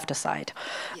left aside.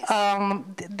 Yes.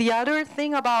 The other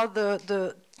thing about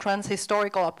the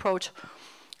transhistorical approach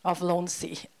of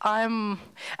Lonzi, I'm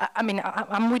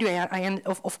with you.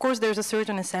 Of course, there's a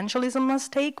certain essentialism at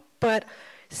stake, but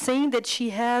saying that she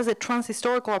has a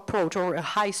transhistorical approach, or a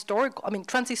high historical, I mean,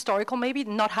 transhistorical maybe,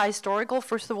 not high historical,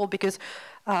 first of all, because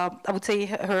I would say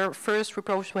her first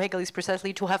reproach to Hegel is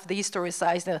precisely to have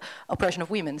dehistoricized the oppression of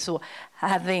women. So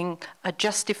having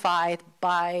justified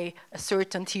by a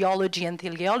certain theology and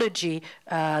teleology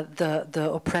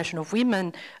the oppression of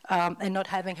women, and not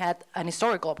having had an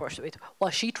historical approach to it.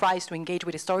 Well, she tries to engage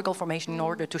with historical formation in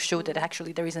order to show that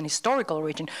actually there is an historical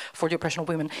origin for the oppression of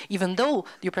women, even though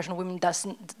the oppression of women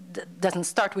doesn't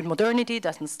start with modernity,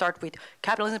 doesn't start with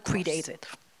capitalism, predates it.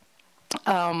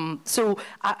 So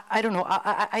I don't know.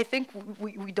 I think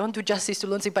we don't do justice to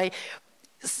Lucy by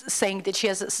saying that she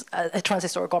has a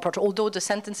transhistorical approach. Although the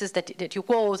sentences that you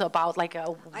quote about, like,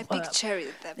 I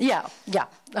pictured them. Yeah,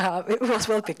 it was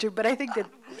well pictured. But I think that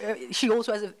she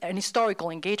also has an historical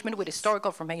engagement with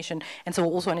historical formation, and so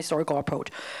also an historical approach.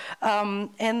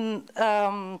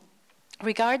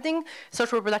 Regarding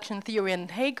social reproduction theory and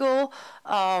Hegel,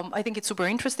 I think it's super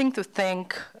interesting to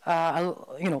think,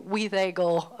 with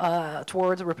Hegel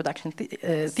towards reproduction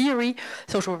theory,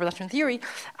 social reproduction theory.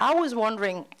 I was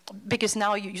wondering, because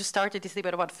now you started this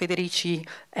debate about Federici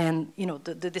and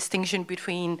the distinction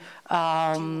between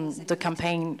the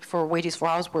campaign for wages for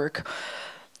housework.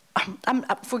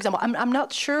 For example, I'm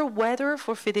not sure whether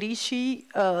for Federici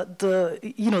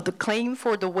the claim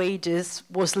for the wages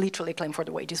was literally claim for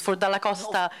the wages. For Dalla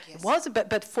Costa, it was,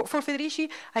 but for Federici,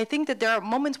 I think that there are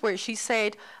moments where she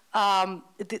said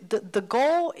the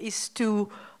goal is to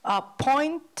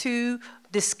point to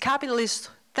this capitalist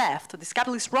theft, this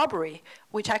capitalist robbery,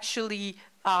 which actually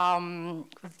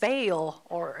veil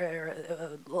or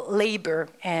labor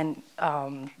and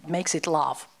makes it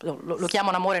love. Lo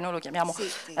chiamano amore, noi lo chiamiamo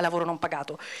lavoro non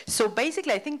pagato. So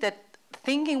basically, I think that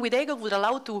thinking with Hegel would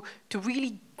allow to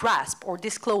really grasp or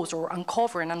disclose or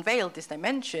uncover and unveil this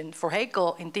dimension. For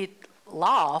Hegel, indeed,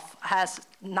 love has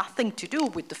nothing to do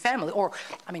with the family, or,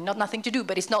 I mean, not nothing to do,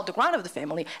 but it's not the ground of the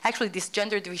family. Actually, this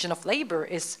gender division of labor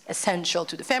is essential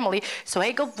to the family, so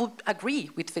Hegel would agree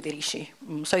with Federici.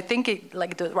 So I think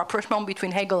the rapprochement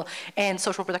between Hegel and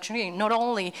social reproduction, not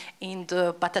only in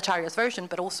the Bhattacharya's version,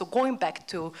 but also going back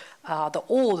to the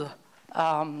old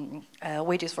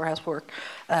wages for housework,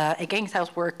 against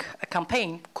housework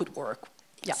campaign could work.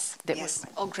 Yes.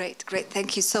 Oh, great.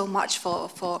 Thank you so much for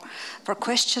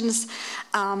questions.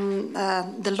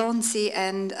 The Lonzi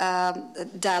and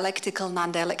dialectical,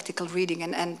 non-dialectical reading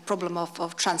and problem of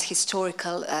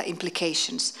transhistorical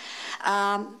implications.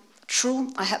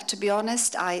 True, I have to be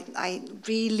honest, I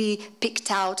really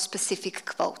picked out specific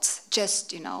quotes,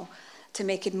 just, to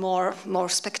make it more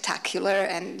spectacular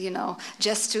and,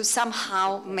 just to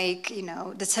somehow make,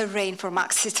 the terrain for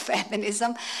Marxist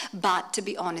feminism. But to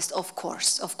be honest, of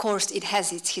course, it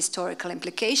has its historical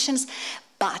implications.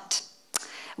 But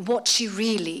what she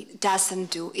really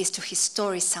doesn't do is to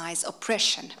historicize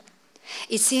oppression.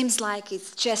 It seems like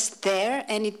it's just there,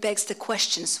 and it begs the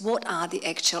questions, what are the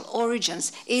actual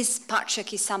origins? Is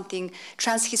patriarchy something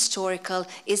transhistorical?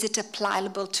 Is it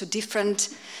applicable to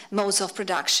different modes of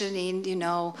production in,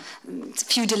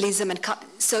 feudalism? And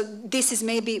so this is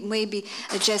maybe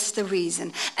just the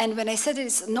reason. And when I said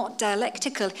it's not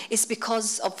dialectical, it's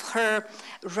because of her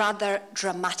rather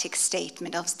dramatic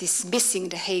statement of dismissing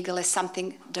the Hegel as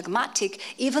something dogmatic,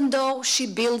 even though she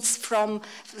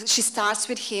starts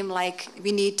with him like,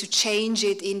 we need to change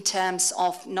it in terms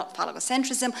of not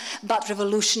phallocentrism, but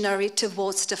revolutionary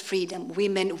towards the freedom.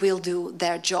 Women will do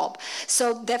their job.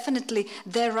 So definitely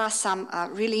there are some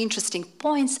really interesting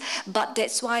points, but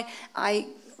that's why I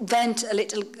went a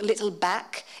little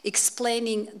back,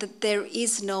 explaining that there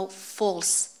is no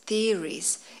false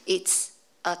theories. It's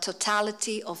a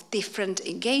totality of different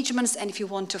engagements, and if you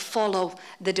want to follow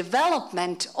the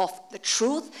development of the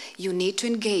truth, you need to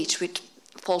engage with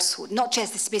falsehood, not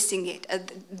just dismissing it.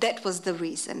 That was the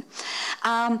reason.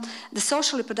 The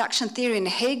social reproduction theory in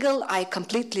Hegel, I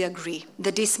completely agree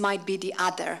that this might be the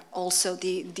other, also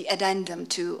the addendum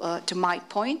to my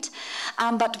point.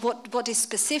 But what is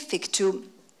specific to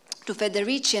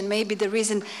Federici, and maybe the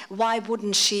reason why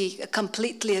wouldn't she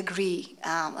completely agree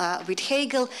with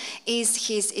Hegel, is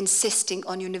his insisting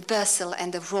on universal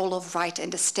and the role of right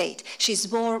and the state.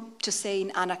 She's more, to say,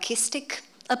 an anarchistic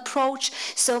approach.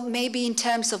 So maybe in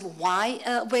terms of why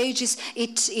wages,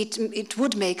 it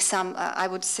would make some, I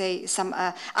would say, some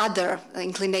other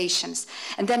inclinations.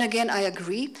 And then again, I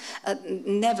agree,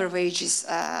 never wages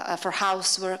for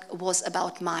housework was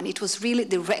about money. It was really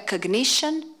the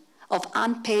recognition of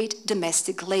unpaid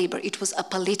domestic labor. It was a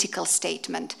political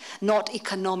statement, not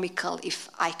economical, if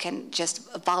I can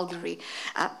just vulgarly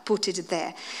put it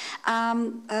there.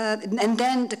 And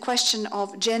then the question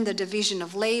of gender division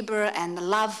of labor and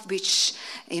love, which,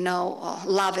 you know,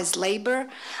 love as labor.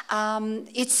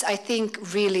 It's, I think,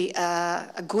 really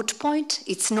a good point.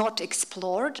 It's not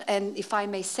explored, and if I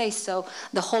may say so,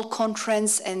 the whole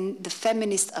conference and the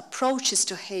feminist approaches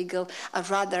to Hegel are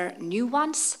rather new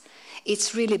ones.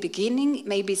 It's really beginning.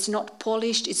 Maybe it's not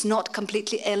polished, it's not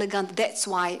completely elegant. That's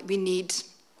why we need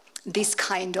this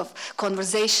kind of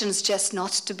conversations, just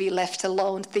not to be left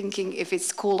alone thinking if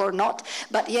it's cool or not.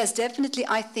 But yes, definitely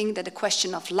I think that the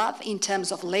question of love in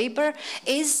terms of labor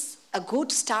is a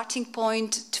good starting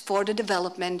point for the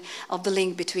development of the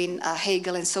link between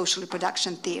Hegel and social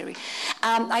reproduction theory.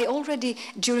 I already,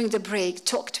 during the break,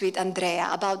 talked with Andrea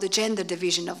about the gender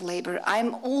division of labor.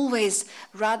 I'm always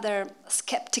rather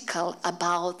skeptical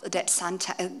about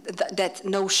that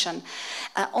notion,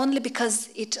 only because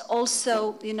it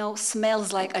also, you know,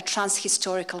 smells like a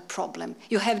transhistorical problem.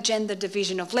 You have gender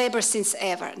division of labor since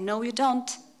ever. No, you don't.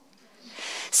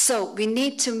 So we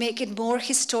need to make it more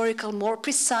historical, more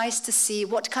precise, to see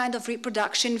what kind of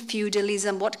reproduction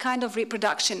feudalism, what kind of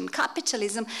reproduction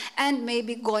capitalism, and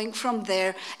maybe going from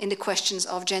there in the questions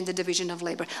of gender division of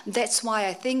labor. That's why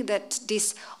I think that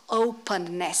this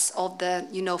openness of the,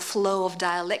 you know, flow of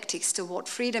dialectics toward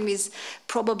freedom is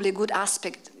probably a good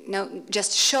aspect, you know,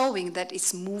 just showing that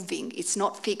it's moving, it's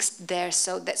not fixed there.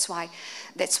 So that's why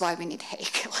we need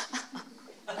Hegel.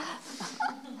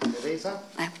 Teresa?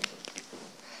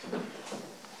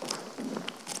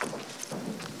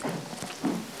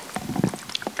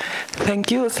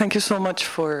 Thank you so much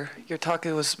for your talk.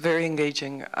 It was very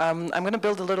engaging. I'm going to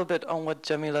build a little bit on what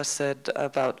Jamila said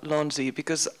about Lonzi,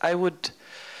 because I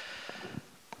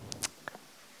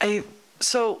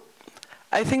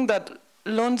think that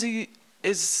Lonzi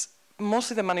is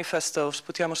mostly the manifesto of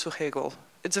Sputiamo su Hegel.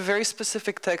 It's a very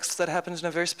specific text that happens in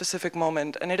a very specific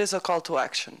moment, and it is a call to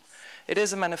action. It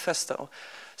is a manifesto.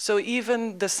 So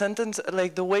even the sentence,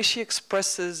 like the way she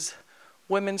expresses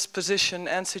women's position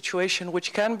and situation,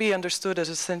 which can be understood as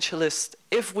essentialist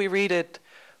if we read it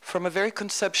from a very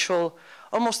conceptual,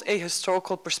 almost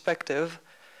ahistorical perspective,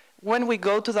 when we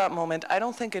go to that moment, I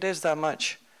don't think it is that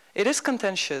much. It is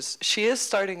contentious. She is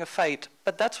starting a fight,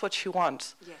 but that's what she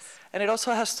wants. Yes. And it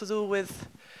also has to do with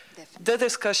the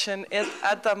discussion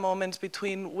at that moment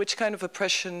between which kind of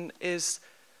oppression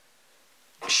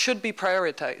should be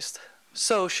prioritized.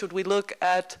 So should we look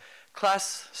at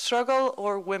class struggle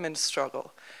or women's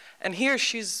struggle? And here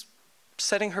she's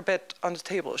setting her bet on the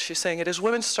table. She's saying it is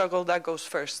women's struggle that goes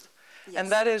first. Yes.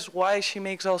 And that is why she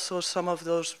makes also some of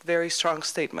those very strong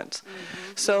statements.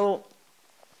 Mm-hmm. So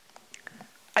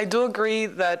I do agree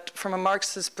that from a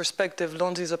Marxist perspective,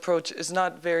 Lonzi's approach is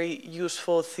not very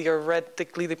useful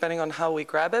theoretically, depending on how we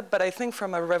grab it. But I think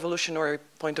from a revolutionary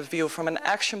point of view, from an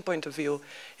action point of view,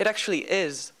 it actually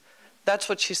is. That's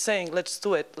what she's saying. Let's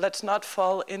do it. Let's not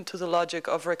fall into the logic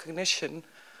of recognition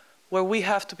where we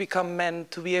have to become men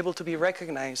to be able to be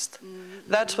recognized. Mm-hmm.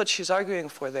 That's what she's arguing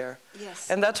for there.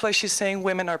 Yes. And that's why she's saying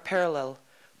women are parallel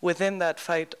within that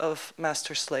fight of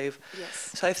master-slave.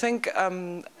 Yes. So I think,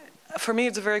 for me,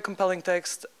 it's a very compelling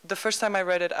text. The first time I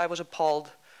read it, I was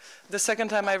appalled. The second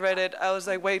time I read it, I was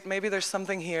like, wait, maybe there's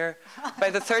something here. By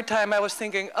the third time, I was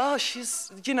thinking, oh, she's,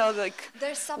 you know, like,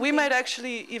 we might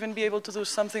actually even be able to do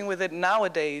something with it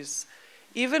nowadays,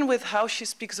 even with how she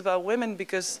speaks about women,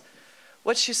 because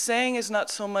what she's saying is not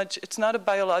so much, it's not a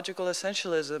biological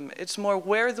essentialism. It's more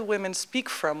where the women speak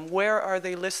from. Where are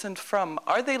they listened from?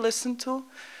 Are they listened to?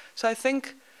 So I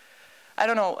think, I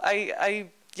don't know,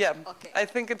 yeah, okay. I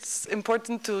think it's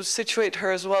important to situate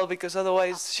her as well, because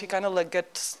otherwise she kind of like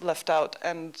gets left out.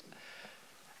 And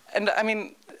I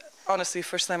mean, honestly,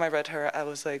 first time I read her, I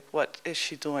was like, what is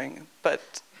she doing?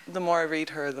 But the more I read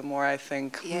her, the more I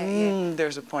think,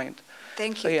 there's a point.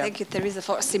 Thank you, thank you, Teresa,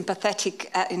 for a sympathetic,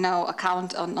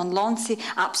 account on Lonzi.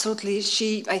 Absolutely,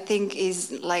 she, I think,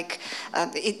 is like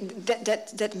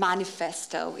that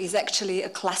manifesto is actually a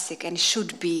classic and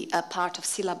should be a part of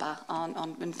syllaba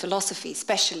in philosophy,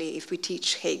 especially if we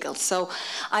teach Hegel. So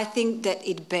I think that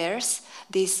it bears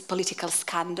this political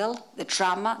scandal, the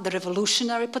drama, the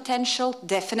revolutionary potential.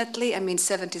 Definitely, I mean,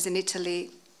 70s in Italy.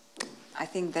 I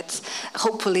think that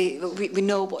hopefully we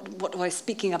know what we're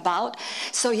speaking about.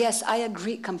 So yes, I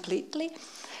agree completely,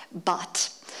 but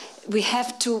we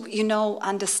have to,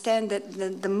 understand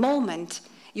that the moment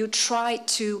you try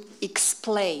to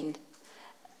explain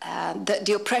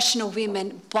the oppression of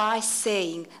women by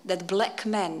saying that black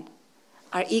men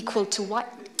are equal to white,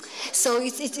 so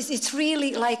it's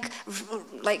really like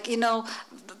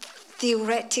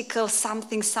theoretical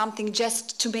something just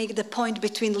to make the point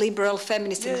between liberal,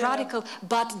 feminist, and radical,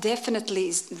 but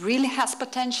definitely really has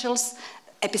potentials,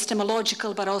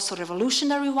 epistemological but also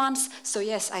revolutionary ones. So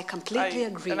yes, I completely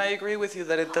agree. And I agree with you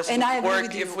that it doesn't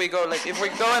work if we go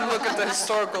and look at the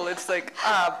historical, it's like,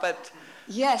 but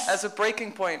yes, as a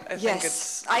breaking point, I think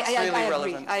it's really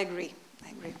relevant. I agree.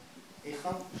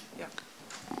 Yeah.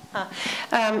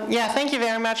 Yeah, thank you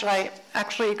very much. I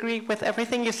actually agree with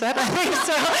everything you said, I think,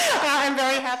 so I'm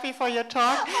very happy for your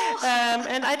talk.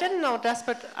 And I didn't know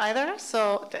Despot either, so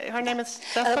her name is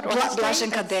Despot?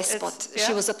 Blaženka Despot. Yeah.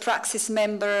 She was a Praxis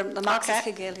member, the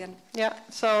Marxist-Hegelian. Yeah,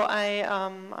 so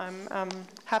I'm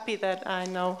happy that I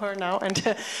know her now and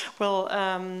will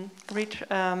read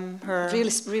her.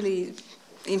 Really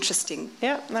interesting.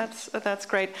 Yeah, that's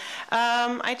great.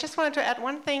 I just wanted to add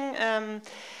one thing.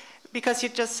 Because you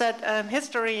just said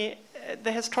history,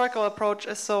 the historical approach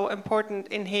is so important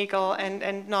in Hegel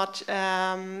and not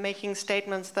making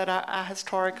statements that are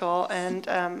historical. And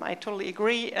I totally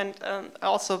agree. And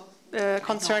also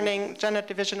concerning gender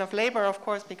division of labor, of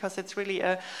course, because it's really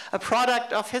a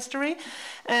product of history.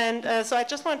 And so I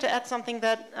just wanted to add something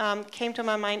that came to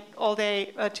my mind all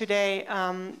day today.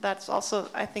 That's also,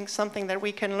 I think, something that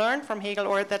we can learn from Hegel,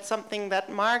 or that's something that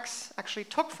Marx actually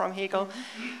took from Hegel.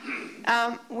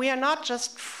 We are not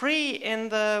just free in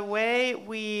the way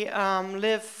we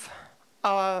live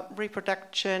our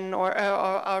reproduction or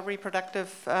our reproductive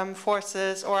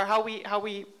forces, or how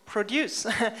we produce.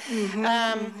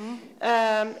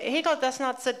 Hegel does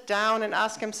not sit down and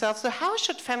ask himself, so how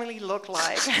should family look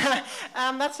like?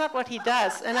 That's not what he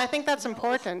does, and I think that's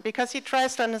important, because he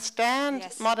tries to understand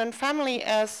modern family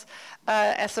as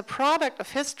a product of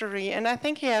history, and I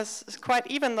think he has quite,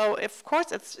 even though of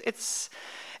course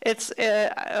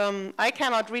I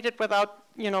cannot read it without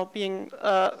being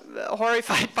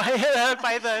horrified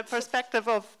by the perspective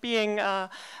of being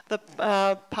the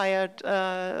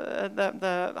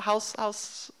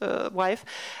housewife,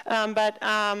 but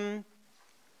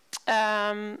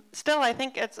still, I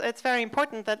think it's very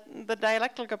important that the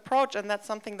dialectical approach, and that's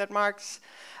something that Marx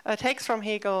takes from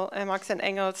Hegel, Marx and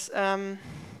Engels.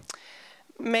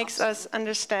 Makes us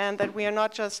understand that we are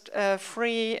not just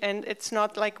free, and it's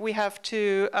not like we have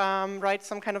to write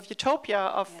some kind of utopia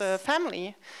of the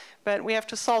family, but we have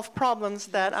to solve problems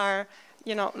that are,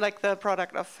 like the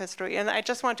product of history. And I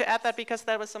just want to add that because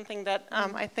that was something that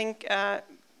I think,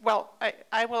 well,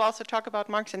 I will also talk about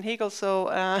Marx and Hegel, so,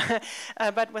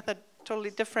 but with a totally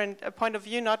different point of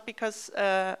view, not because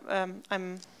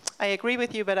I agree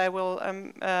with you, but I will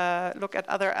look at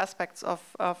other aspects of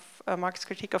Marx's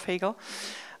critique of Hegel.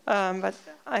 But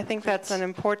I think that's an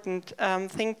important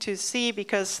thing to see,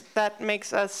 because that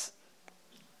makes us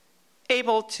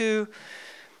able to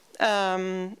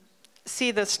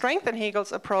see the strength in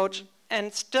Hegel's approach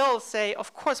and still say,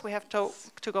 of course, we have to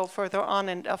go further on,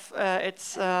 and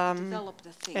it's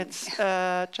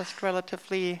just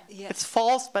relatively, it's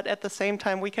false, but at the same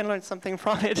time, we can learn something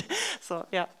from it. So,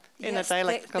 yeah. In a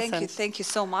dialectical sense. Thank you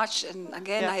so much. And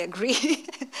again, I agree.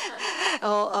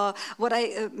 What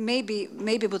I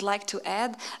maybe would like to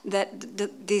add, that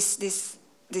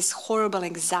this horrible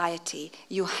anxiety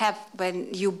you have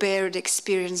when you bear the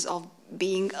experience of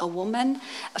being a woman,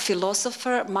 a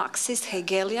philosopher, Marxist,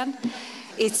 Hegelian.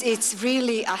 It's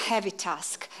really a heavy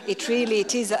task. It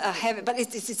is a heavy, but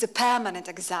it's a permanent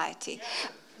anxiety.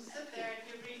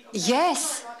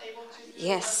 Yes.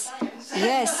 Yes,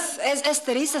 yes. As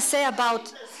Teresa said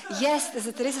about,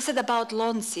 as Teresa said about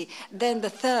Lonzi, then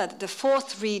the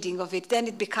fourth reading of it, then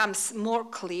it becomes more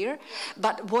clear.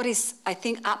 But what is, I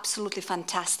think, absolutely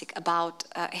fantastic about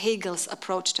Hegel's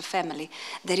approach to family,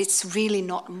 that it's really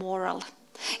not moral.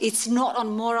 It's not on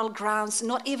moral grounds,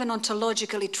 not even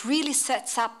ontological. It really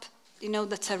sets up,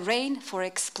 the terrain for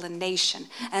explanation.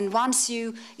 And once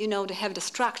you have the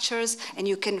structures and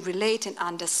you can relate and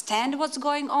understand what's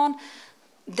going on,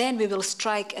 then we will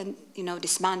strike and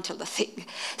dismantle the thing.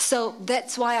 So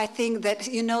that's why I think that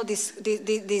this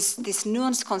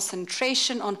nuanced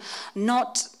concentration on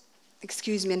not,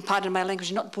 excuse me and pardon my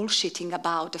language, not bullshitting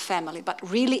about the family, but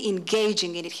really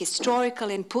engaging in it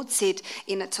historically and puts it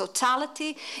in a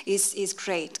totality is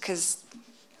great, because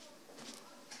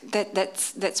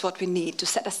that's what we need to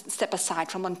step aside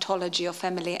from ontology of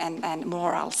family and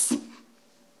morals.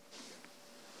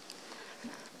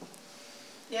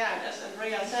 Yeah, as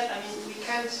Andrea said, I mean, we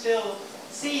can still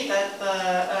see that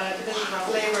the division of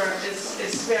labor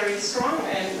is very strong.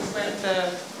 And when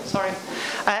sorry,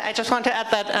 I just want to add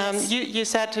that you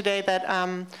said today that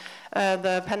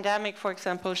the pandemic, for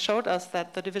example, showed us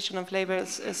that the division of labor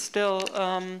is still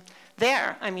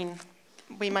there. I mean,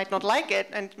 we might not like it,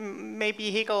 and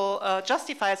maybe Hegel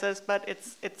justifies us, but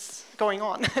it's going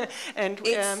on, and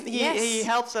he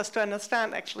helps us to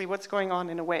understand actually what's going on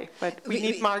in a way. But we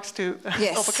need Marx to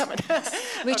overcome it.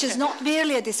 Which is not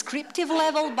merely a descriptive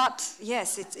level, but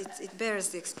yes, it bears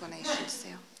the explanations.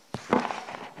 Yeah.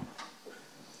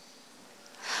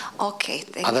 Okay.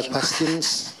 Thank you. Other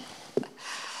questions?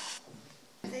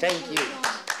 Thank you.